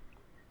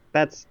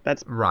that's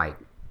right.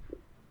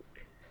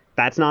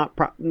 That's not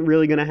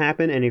really going to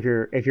happen. And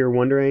if you're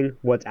wondering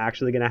what's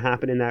actually going to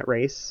happen in that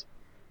race,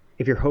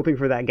 if you're hoping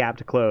for that gap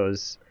to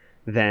close,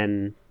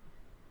 then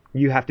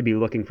you have to be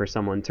looking for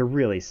someone to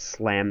really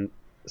slam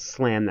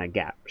that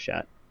gap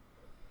shut.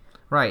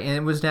 Right, and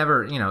it was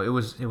never, you know, it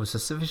was a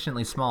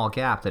sufficiently small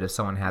gap that if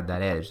someone had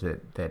that edge,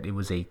 that it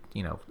was a,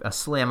 you know, a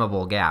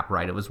slammable gap,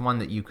 right? It was one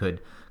that you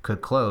could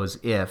close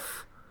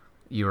if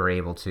you were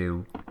able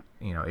to,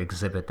 you know,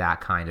 exhibit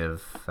that kind of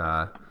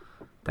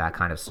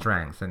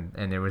strength,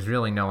 and there was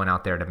really no one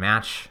out there to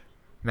match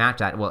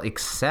that. Well,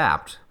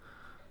 except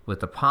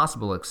with the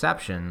possible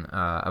exception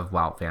of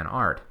Wout van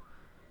Aert,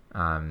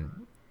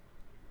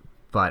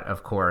 but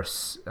of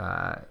course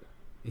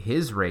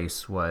his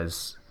race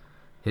was.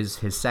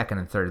 His second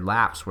and third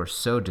laps were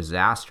so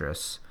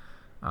disastrous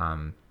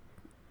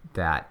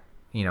that,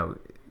 you know,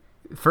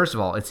 first of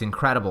all, it's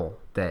incredible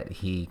that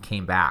he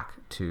came back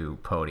to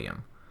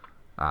podium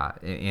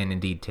and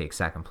indeed take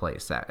second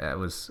place. That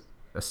was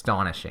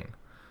astonishing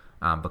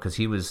because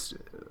he was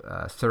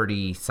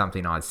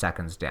 30-something odd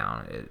seconds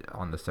down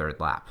on the third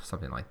lap,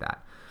 something like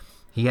that.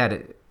 He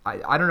had,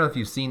 I don't know if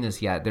you've seen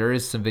this yet. There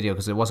is some video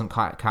because it wasn't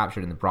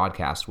captured in the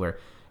broadcast where,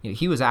 you know,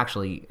 he was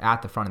actually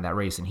at the front of that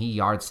race and he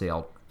yard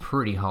sailed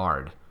pretty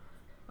hard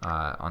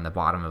on the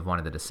bottom of one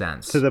of the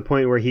descents, to the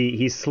point where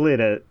he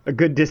slid a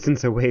good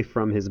distance away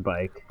from his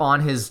bike on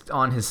his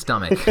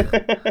stomach.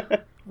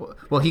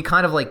 Well, he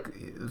kind of like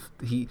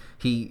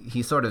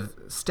he sort of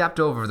stepped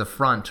over the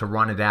front to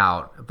run it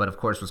out, but of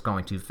course was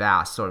going too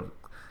fast, so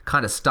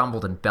kind of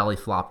stumbled and belly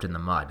flopped in the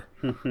mud.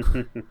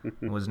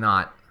 It was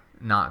not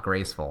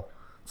graceful.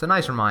 It's a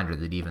nice reminder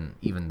that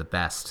even the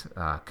best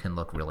can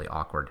look really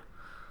awkward.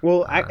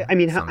 Well, I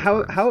mean,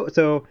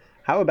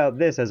 how about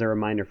this as a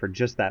reminder for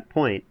just that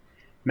point?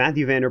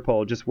 Mathieu van der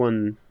Poel just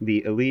won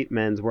the Elite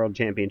Men's World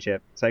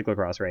Championship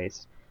cyclocross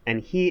race,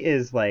 and he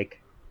is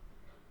like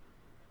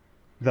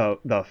the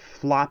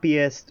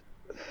floppiest,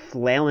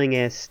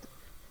 flailingest,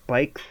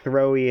 bike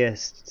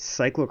throwiest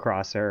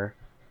cyclocrosser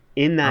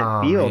in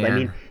that field. Man. I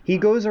mean, he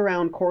goes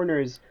around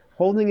corners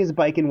holding his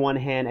bike in one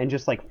hand and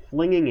just like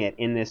flinging it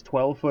in this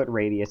 12-foot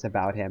radius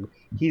about him.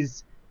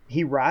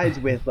 He rides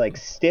with like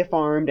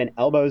stiff-armed and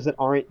elbows that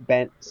aren't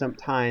bent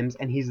sometimes,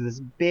 and he's this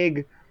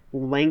big,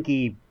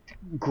 lanky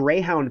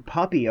greyhound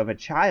puppy of a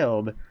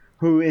child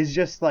who is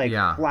just like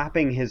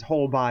flapping his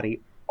whole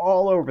body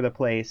all over the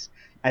place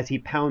as he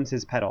pounds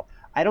his pedal.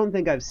 I don't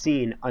think I've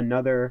seen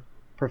another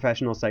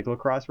professional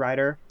cyclocross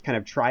rider kind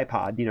of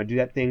tripod, you know, do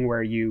that thing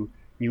where you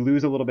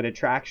lose a little bit of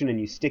traction and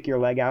you stick your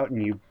leg out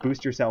and you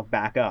boost yourself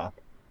back up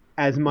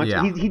as much.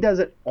 Yeah. He does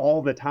it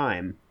all the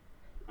time.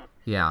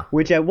 Yeah.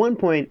 Which at one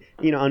point,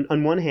 you know,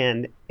 on one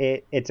hand,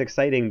 it's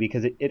exciting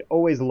because it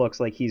always looks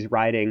like he's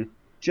riding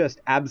just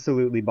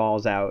absolutely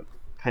balls out,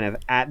 kind of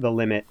at the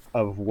limit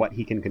of what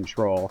he can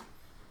control.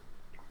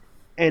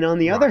 And on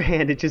the other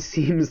hand, it just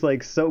seems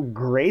like so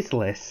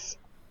graceless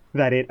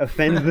that it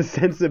offends the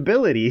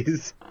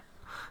sensibilities.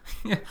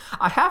 Yeah,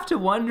 I have to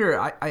wonder,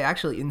 I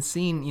actually, in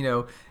seeing, you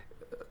know,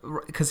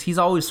 because he's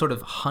always sort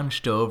of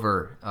hunched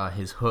over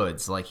his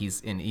hoods, like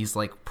he's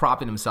like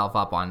propping himself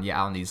up on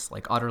these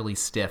like utterly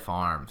stiff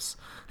arms,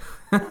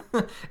 and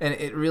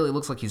it really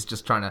looks like he's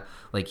just trying to,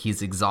 like,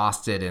 he's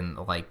exhausted and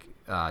like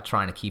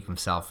trying to keep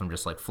himself from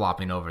just like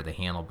flopping over the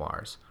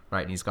handlebars,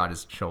 right? And he's got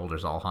his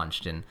shoulders all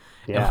hunched, and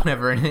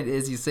whatever it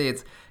is you say,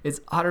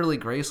 it's utterly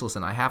graceless,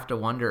 and I have to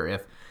wonder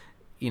if,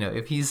 you know,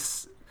 if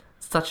he's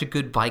such a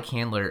good bike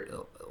handler,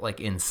 like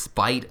in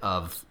spite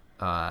of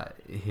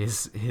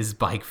his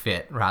bike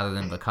fit rather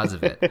than because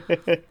of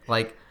it.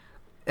 Like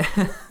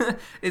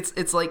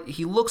it's like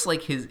he looks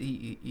like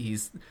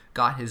he's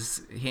got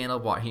his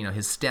handlebar, you know,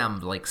 his stem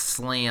like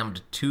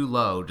slammed too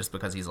low just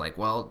because he's like,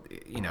 well,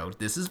 you know,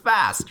 this is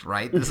fast,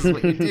 right? This is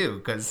what you do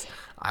because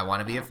I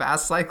want to be a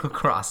fast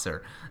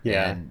cyclocrosser.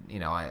 Yeah. And, you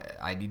know,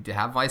 I need to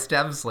have my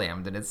stem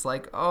slammed, and it's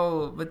like,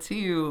 oh,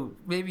 Matthieu,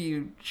 maybe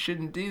you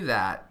shouldn't do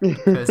that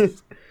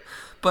because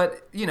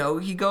but, you know,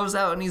 he goes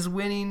out and he's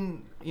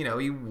winning. You know,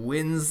 he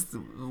wins the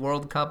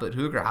World Cup at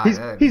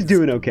Hoogerheide. He's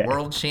doing okay.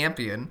 World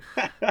champion.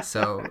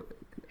 So,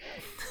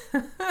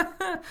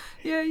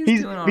 yeah,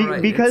 he's doing all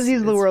right. Because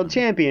he's the world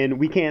champion,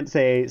 we can't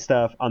say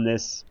stuff on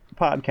this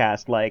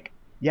podcast like,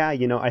 yeah,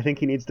 I think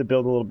he needs to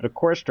build a little bit of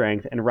core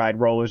strength and ride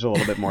rollers a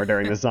little bit more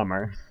during the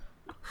summer.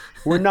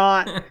 We're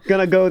not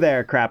gonna go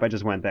there. Crap, I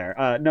just went there.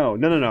 No.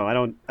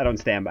 I don't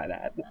stand by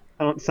that.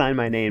 I don't sign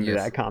my name to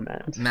that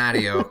comment.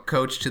 Mattio,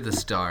 coach to the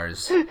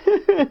stars.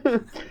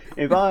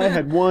 If I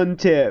had one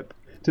tip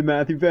to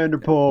Matthew van der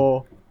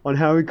Poel on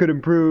how he could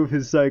improve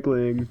his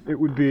cycling, it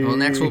would be... Well,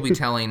 next we'll be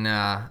telling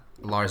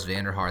Lars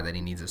van der Haar that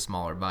he needs a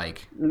smaller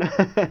bike.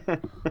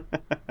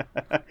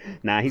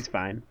 Nah, he's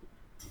fine.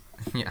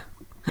 Yeah.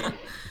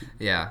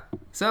 Yeah.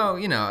 So,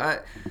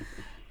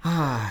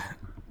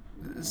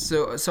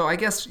 So I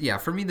guess, yeah,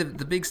 for me,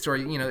 the big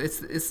story, it's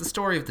the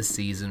story of the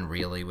season,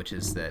 really, which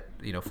is that,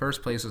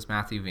 first place was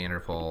Matthew van der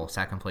Poel,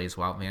 second place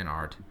Wout van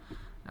Aert,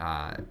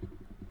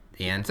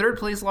 and third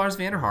place Lars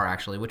van der Haar,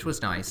 actually, which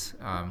was nice.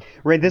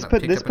 Right, this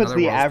puts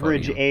the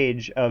average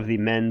age of the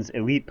men's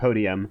elite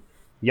podium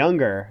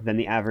younger than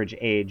the average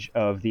age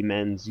of the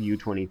men's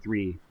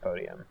U23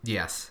 podium.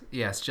 Yes,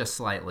 just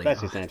slightly.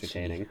 That's just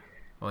entertaining.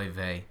 Oy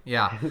vey.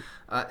 Yeah.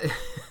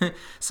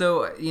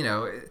 So,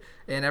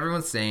 and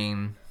everyone's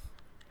saying...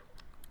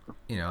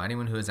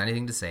 anyone who has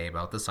anything to say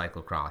about the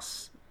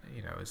cyclocross,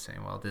 is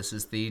saying, well, this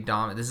is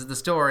the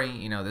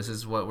story, this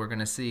is what we're going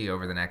to see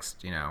over the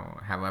next,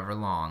 however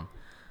long.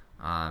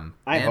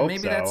 I hope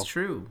maybe so. That's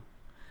true.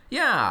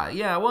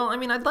 Yeah. Well, I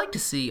mean, I'd like to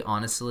see,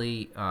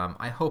 honestly,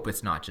 I hope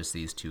it's not just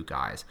these two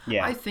guys.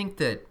 Yeah. I think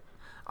that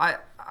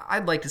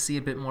I'd like to see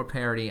a bit more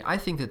parity. I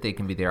think that they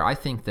can be there. I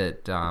think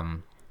that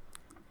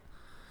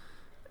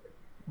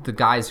the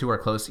guys who are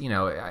close,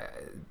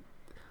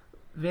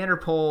 Van der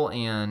Poel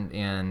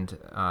and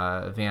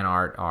Van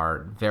Aert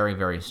are very,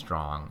 very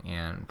strong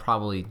and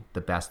probably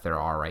the best there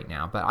are right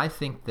now. But I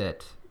think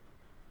that,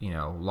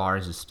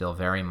 Lars is still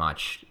very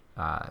much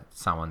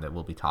someone that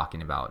we'll be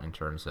talking about in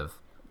terms of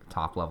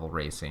top-level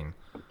racing.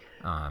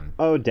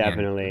 Oh,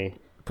 definitely.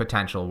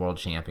 Potential world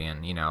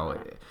champion,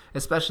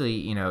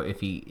 especially,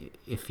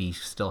 if he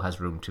still has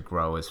room to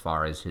grow as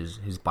far as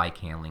his bike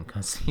handling,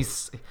 because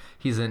he's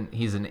an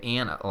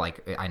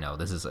like, I know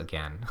this is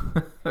again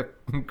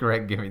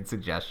Greg giving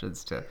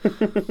suggestions to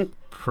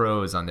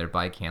pros on their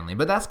bike handling,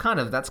 but that's kind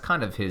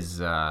of his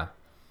soft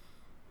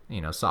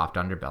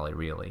underbelly,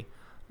 really.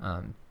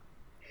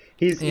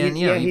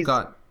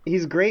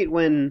 He's great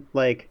when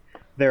like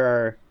there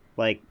are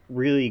like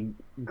really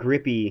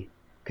grippy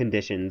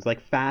conditions,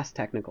 like fast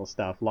technical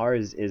stuff.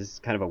 Lars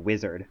is kind of a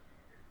wizard.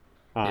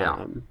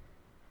 When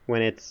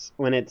it's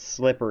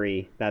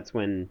slippery, that's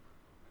when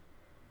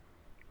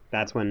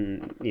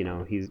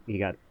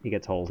he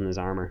gets holes in his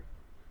armor.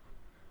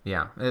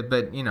 Yeah,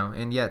 but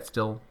and yet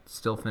still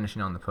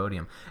finishing on the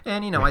podium.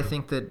 And I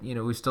think that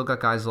we've still got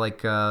guys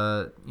like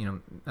Musen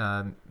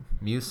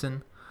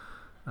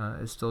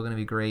is still going to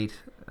be great.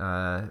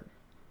 I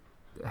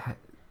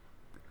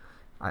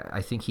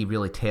think he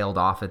really tailed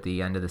off at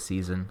the end of the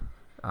season.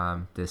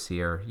 This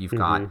year, you've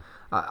got.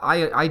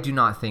 I do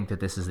not think that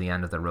this is the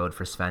end of the road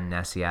for Sven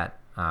Nys yet.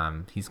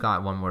 He's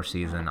got one more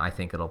season. I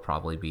think it'll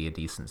probably be a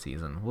decent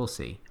season. We'll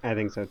see. I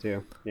think so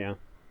too. Yeah.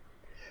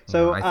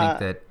 So I think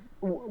that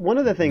one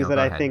of the things that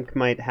I think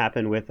might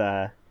happen with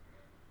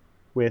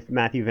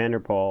Matthew van der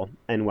Poel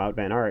and Wout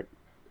van Aert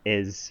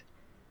is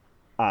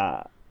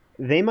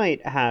they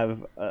might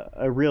have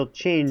a real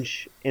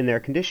change in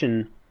their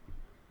condition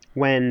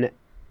when,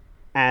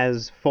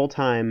 as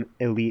full-time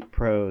elite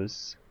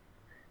pros,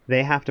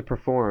 they have to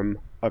perform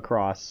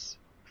across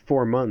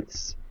 4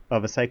 months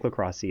of a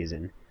cyclocross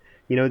season.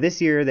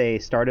 This year they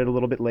started a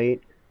little bit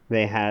late.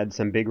 They had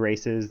some big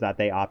races that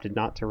they opted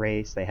not to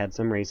race. They had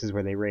some races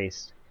where they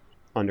raced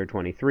under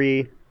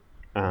 23.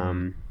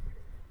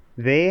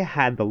 They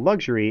had the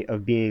luxury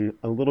of being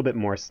a little bit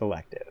more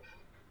selective.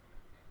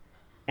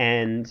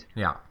 And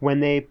when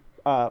they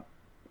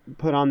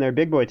put on their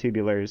big boy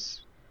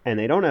tubulars and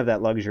they don't have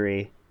that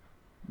luxury,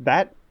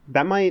 that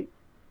might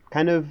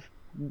kind of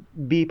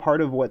be part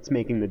of what's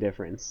making the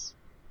difference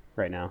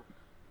right now.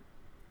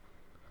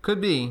 Could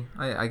be.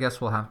 I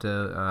guess we'll have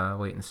to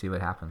wait and see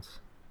what happens.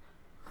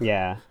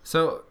 Yeah.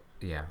 So,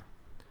 yeah.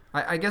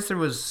 I guess there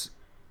was...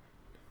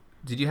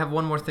 Did you have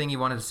one more thing you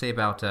wanted to say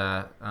about,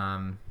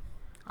 I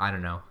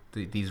don't know,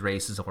 these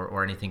races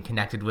or anything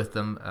connected with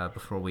them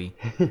before we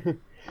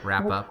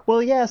wrap up?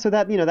 Well, yeah, so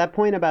that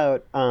point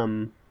about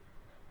Van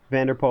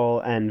der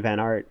Poel and Van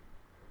Aert,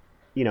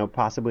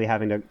 possibly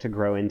having to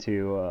grow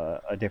into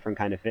a different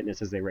kind of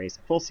fitness as they race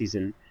a full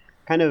season,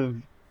 kind of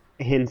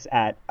hints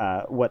at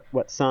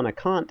what Sanne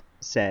Cant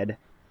said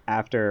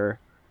after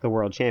the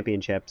World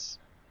Championships,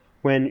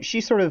 when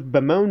she sort of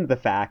bemoaned the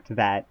fact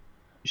that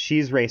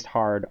she's raced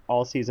hard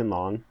all season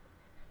long,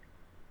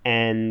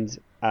 and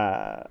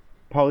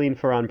Pauline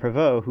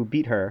Ferrand-Prévot, who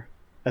beat her,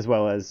 as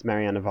well as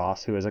Marianne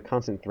Vos, who is a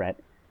constant threat,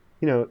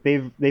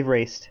 they've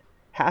raced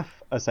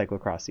half a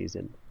cyclocross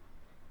season,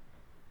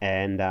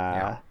 and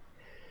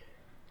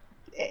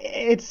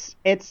it's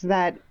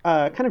that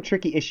kind of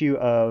tricky issue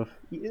of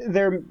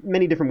there are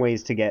many different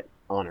ways to get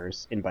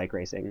honors in bike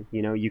racing.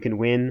 You can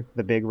win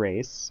the big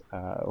race,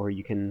 or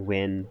you can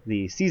win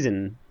the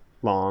season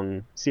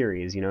long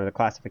series, the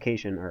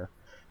classification, or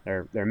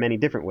there are many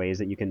different ways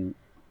that you can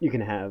you can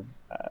have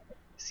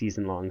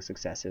season-long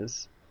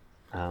successes.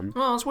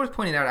 Well, it's worth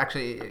pointing out,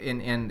 actually,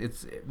 and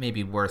it's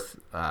maybe worth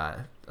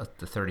the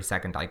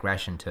 30-second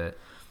digression to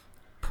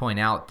point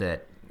out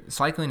that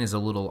cycling is a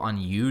little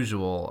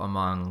unusual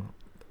among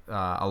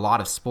a lot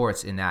of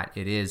sports in that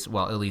it is,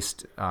 well, at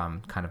least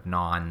kind of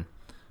non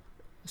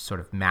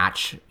sort of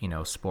match,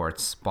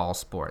 sports, ball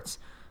sports,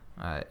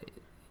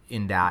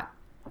 in that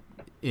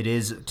it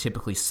is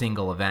typically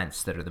single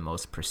events that are the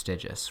most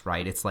prestigious,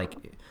 right? It's like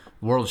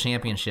World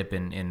Championship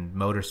in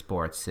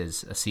motorsports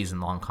is a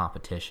season-long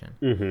competition.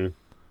 Mm-hmm.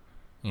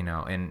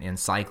 And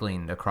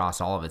cycling across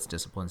all of its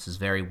disciplines is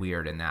very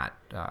weird in that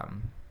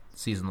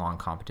season-long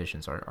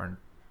competitions are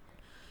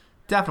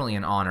definitely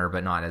an honor,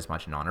 but not as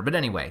much an honor. But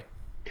anyway,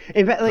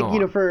 in fact,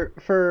 for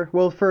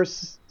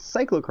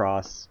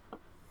cyclocross,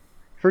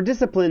 for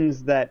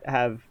disciplines that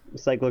have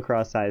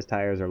cyclocross-sized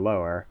tires or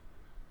lower,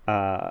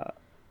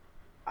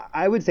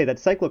 I would say that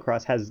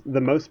cyclocross has the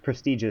most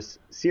prestigious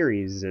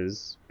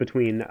series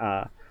between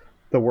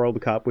the World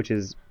Cup, which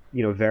is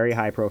very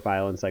high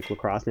profile in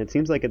cyclocross, and it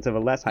seems like it's of a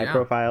less high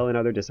profile in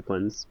other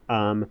disciplines.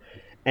 And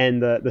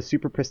the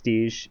Super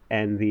Prestige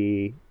and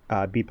the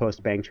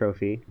B-Post Bank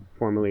Trophy,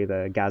 formerly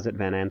the Gazet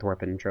van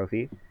Antwerpen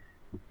Trophy.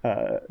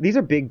 These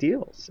are big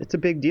deals. It's a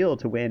big deal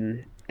to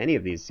win any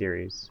of these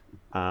series.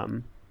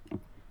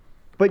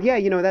 But yeah,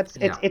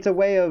 it's a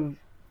way of,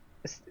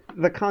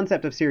 the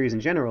concept of series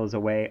in general is a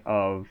way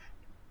of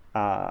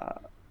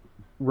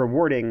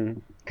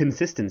rewarding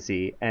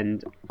consistency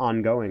and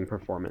ongoing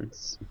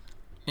performance.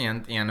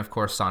 And of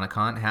course, Sanne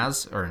Cant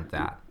has earned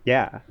that.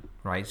 Yeah.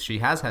 Right? She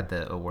has had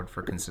the award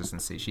for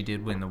consistency. She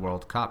did win the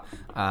World Cup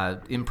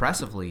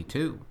impressively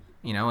too.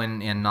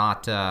 And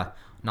not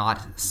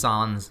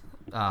sans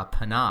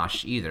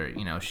panache either.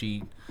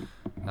 She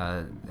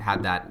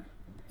had that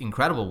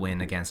incredible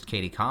win against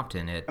Katie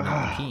Compton at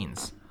Milton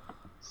Keynes.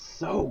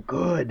 So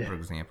good, for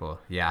example.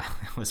 Yeah,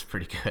 it was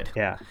pretty good.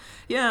 Yeah,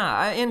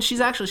 and she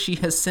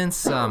has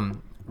since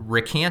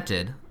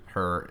recanted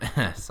her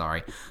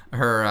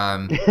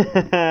her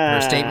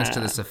statements to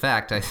this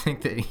effect. I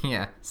think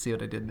that see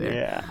what I did there.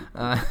 Yeah.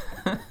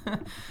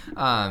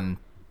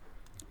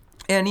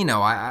 And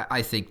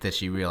I think that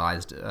she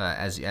realized,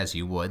 as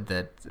you would,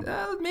 that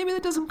maybe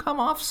that doesn't come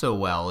off so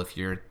well if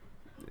you're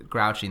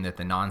grouching that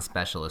the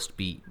non-specialist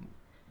beat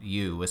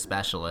you, a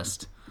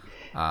specialist,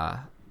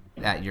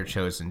 at your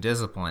chosen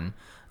discipline.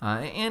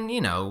 And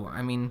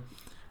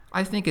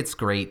I think it's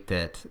great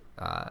that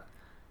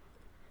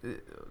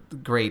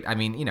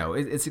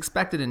it's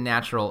expected and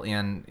natural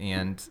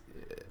and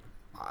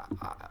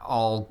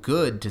all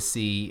good to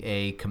see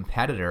a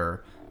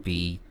competitor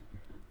be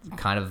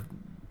kind of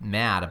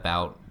mad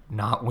about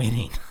not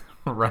winning,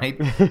 right?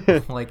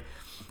 Like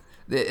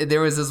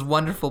there was this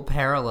wonderful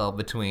parallel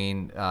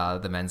between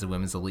the men's and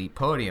women's elite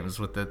podiums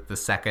with the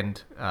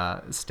second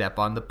step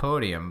on the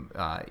podium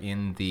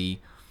in the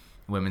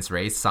women's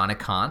race. Sanne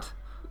Cant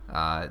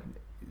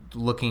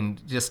looking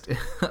just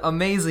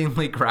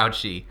amazingly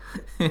grouchy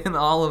in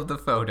all of the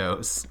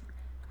photos.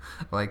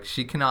 Like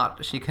she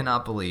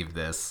cannot believe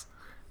this.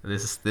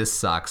 This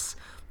sucks.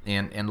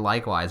 And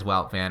likewise,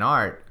 Wout van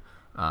Aert,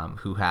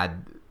 who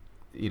had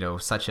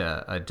such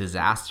a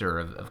disaster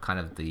of kind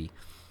of the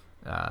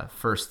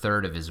first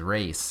third of his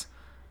race,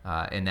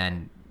 and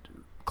then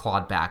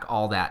clawed back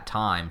all that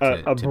time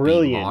to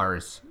beat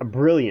Lars. A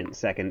brilliant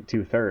second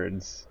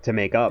 2/3 to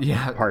make up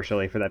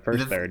partially for that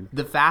first third.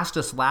 The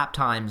fastest lap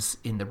times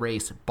in the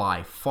race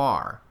by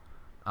far.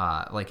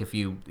 Like if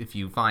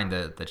you find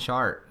the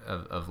chart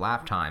of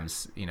lap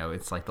times,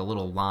 it's like the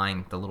little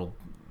line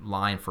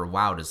for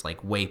Wout is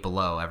like way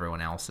below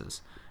everyone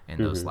else's in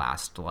those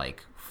last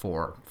like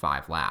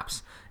 4-5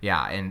 laps.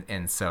 Yeah,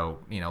 and so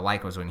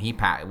likewise when he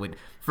would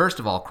first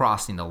of all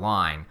crossing the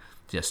line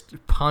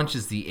just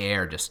punches the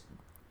air just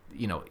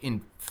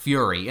in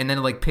fury, and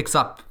then like picks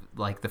up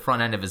like the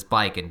front end of his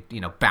bike and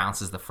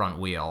bounces the front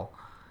wheel,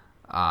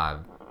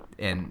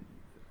 and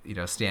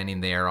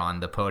standing there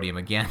on the podium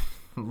again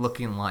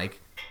looking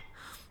like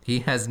he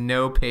has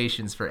no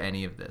patience for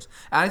any of this.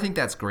 I think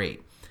that's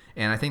great.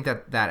 And I think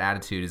that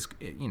attitude is,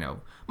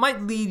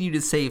 might lead you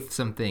to say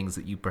some things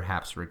that you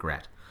perhaps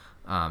regret,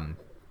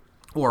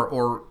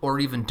 or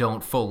even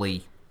don't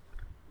fully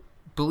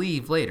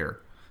believe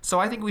later. So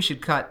I think we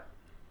should cut.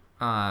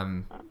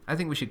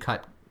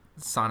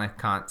 Sanne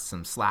Cant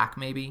some slack,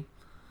 maybe.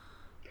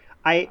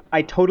 I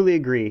totally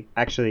agree,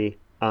 actually,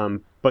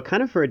 but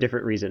kind of for a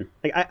different reason.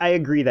 Like I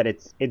agree that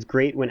it's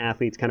great when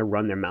athletes kind of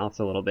run their mouths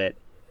a little bit,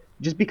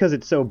 just because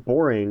it's so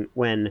boring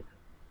when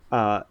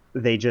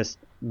they just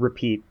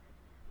repeat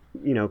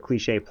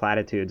cliche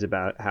platitudes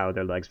about how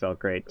their legs felt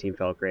great, team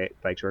felt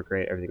great, bikes were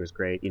great, everything was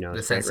great,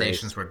 the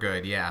sensations were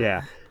good.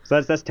 Yeah,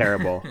 so that's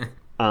terrible.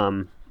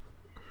 And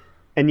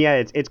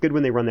yeah, it's good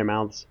when they run their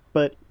mouths,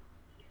 but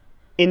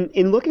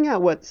in looking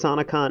at what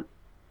Sanne Cant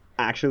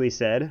actually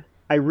said,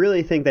 I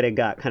really think that it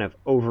got kind of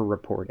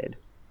over-reported.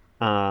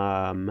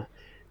 The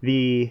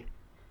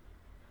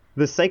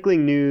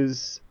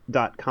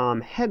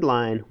cyclingnews.com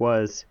headline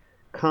was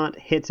 "Cant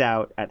hits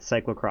out at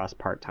cyclocross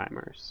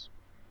part-timers."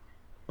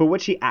 But what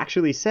she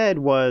actually said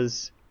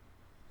was,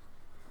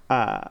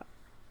 I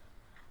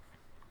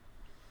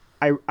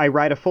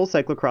ride a full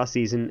cyclocross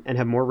season and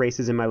have more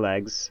races in my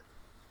legs.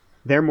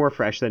 They're more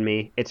fresh than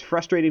me. It's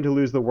frustrating to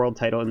lose the world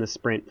title in the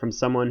sprint from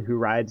someone who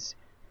rides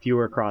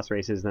fewer cross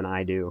races than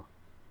I do.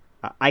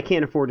 I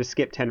can't afford to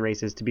skip 10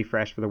 races to be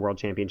fresh for the World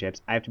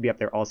Championships. I have to be up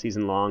there all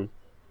season long.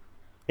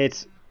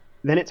 It's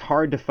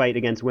hard to fight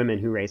against women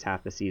who race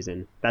half the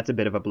season. That's a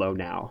bit of a blow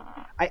now.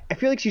 I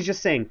feel like she's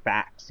just saying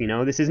facts, you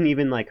know? This isn't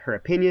even like her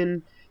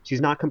opinion.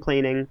 She's not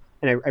complaining.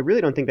 And I really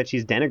don't think that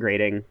she's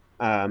denigrating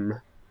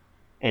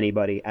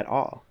anybody at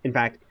all. In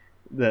fact,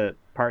 the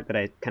part that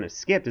I kind of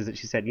skipped is that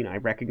she said, you know, I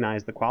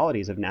recognize the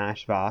qualities of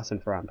Nash, Voss,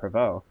 and Ferrand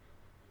Prévot.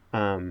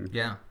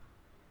 Yeah.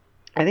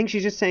 I think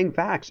she's just saying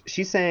facts.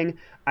 She's saying,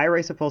 I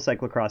race a full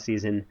cyclocross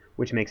season,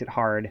 which makes it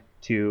hard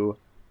to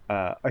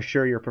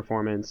assure your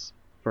performance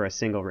for a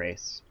single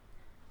race.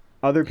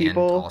 Other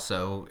people... And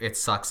also, it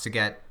sucks to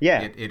get... Yeah.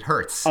 It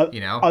hurts,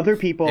 you know? Other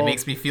people... It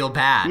makes me feel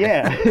bad.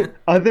 Yeah.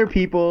 Other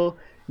people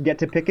get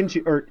to pick and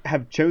choose, or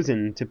have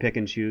chosen to pick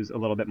and choose a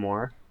little bit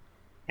more.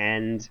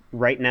 And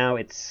right now,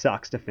 it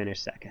sucks to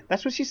finish second.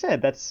 That's what she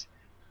said. That's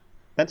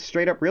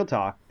straight up real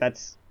talk.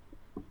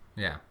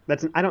 Yeah.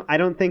 I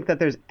don't think that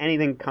there's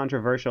anything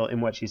controversial in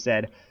what she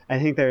said. I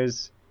think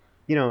there's,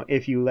 you know,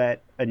 if you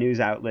let a news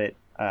outlet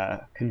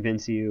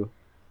convince you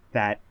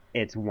that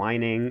it's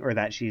whining or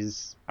that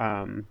she's,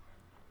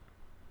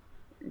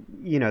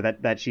 you know,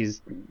 that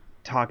she's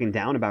talking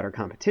down about her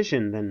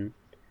competition, then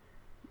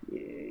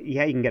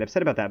yeah, you can get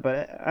upset about that.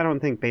 But I don't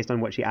think based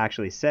on what she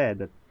actually said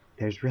that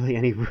there's really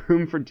any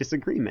room for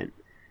disagreement.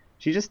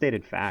 She just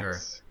stated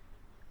facts. Sure.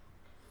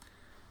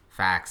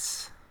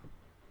 Facts.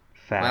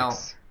 Well,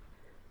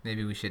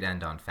 maybe we should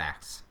end on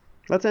facts.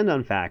 Let's end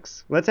on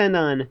facts. Let's end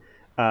on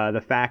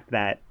the fact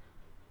that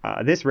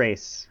this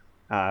race,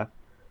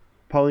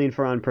 Pauline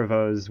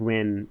Ferrand-Prévot's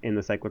win in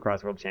the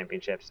Cyclocross World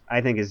Championships,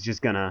 I think is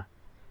just gonna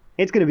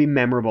be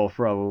memorable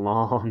for a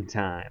long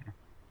time.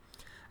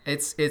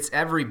 It's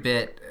every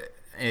bit.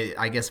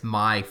 I guess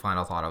my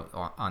final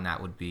thought on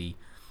that would be,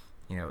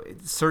 you know,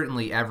 it's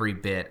certainly every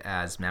bit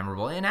as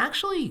memorable. And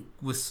actually,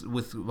 with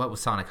what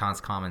was Sanne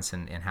Cant's comments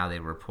and how they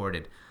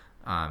reported.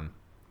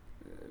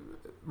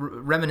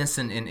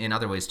 Reminiscent in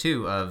other ways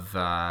too of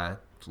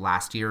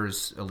last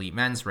year's elite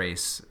men's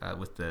race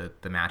with the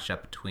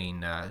matchup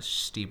between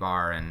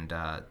Tabor and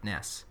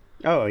Ness.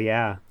 Oh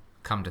yeah.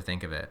 Come to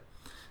think of it,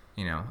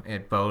 you know,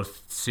 it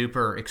both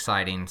super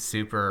exciting,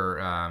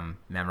 super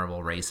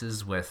memorable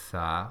races with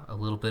a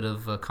little bit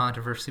of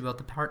controversy about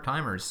the part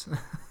timers.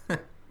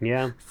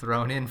 Yeah.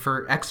 Thrown in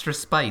for extra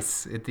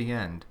spice at the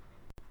end.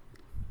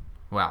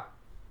 Well,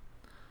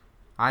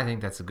 I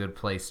think that's a good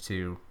place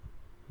to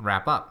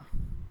wrap up.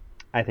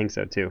 I think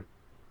so too.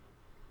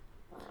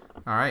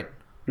 All right.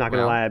 Not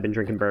gonna lie, I've been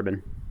drinking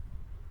bourbon.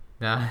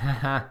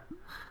 I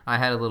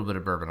had a little bit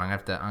of bourbon. I'm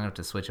gonna have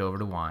to switch over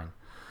to wine.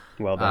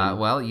 Well done.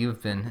 Well,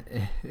 you've been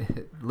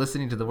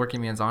listening to the Working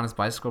Man's Honest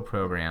Bicycle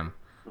Program.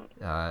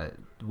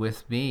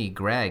 With me,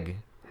 Greg,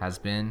 has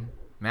been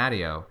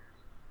Mattio.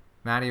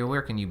 Mattio,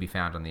 where can you be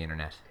found on the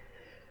internet?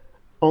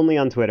 Only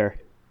on Twitter,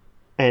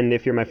 and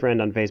if you're my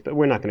friend on Facebook,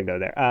 we're not gonna go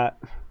there.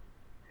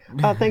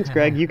 Thanks,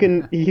 Greg. You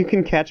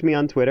can catch me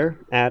on Twitter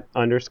at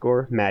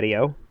 _Mattio,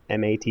 Mattio.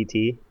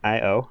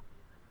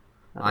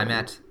 I'm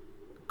at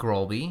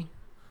Grolby,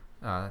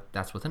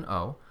 that's with an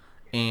O,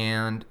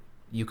 and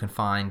you can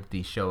find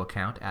the show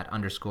account at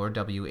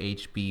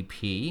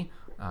 _WHBP.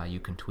 You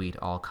can tweet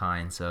all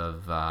kinds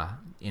of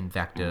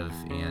invective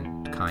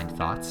and kind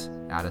thoughts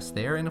at us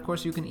there, and of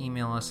course you can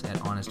email us at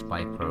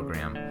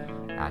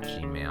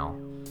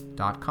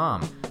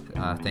honestbikeprogram@gmail.com.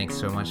 Thanks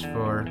so much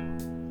for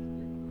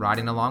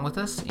riding along with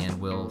us, and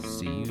we'll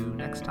see you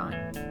next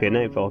time. Good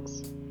night,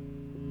 folks.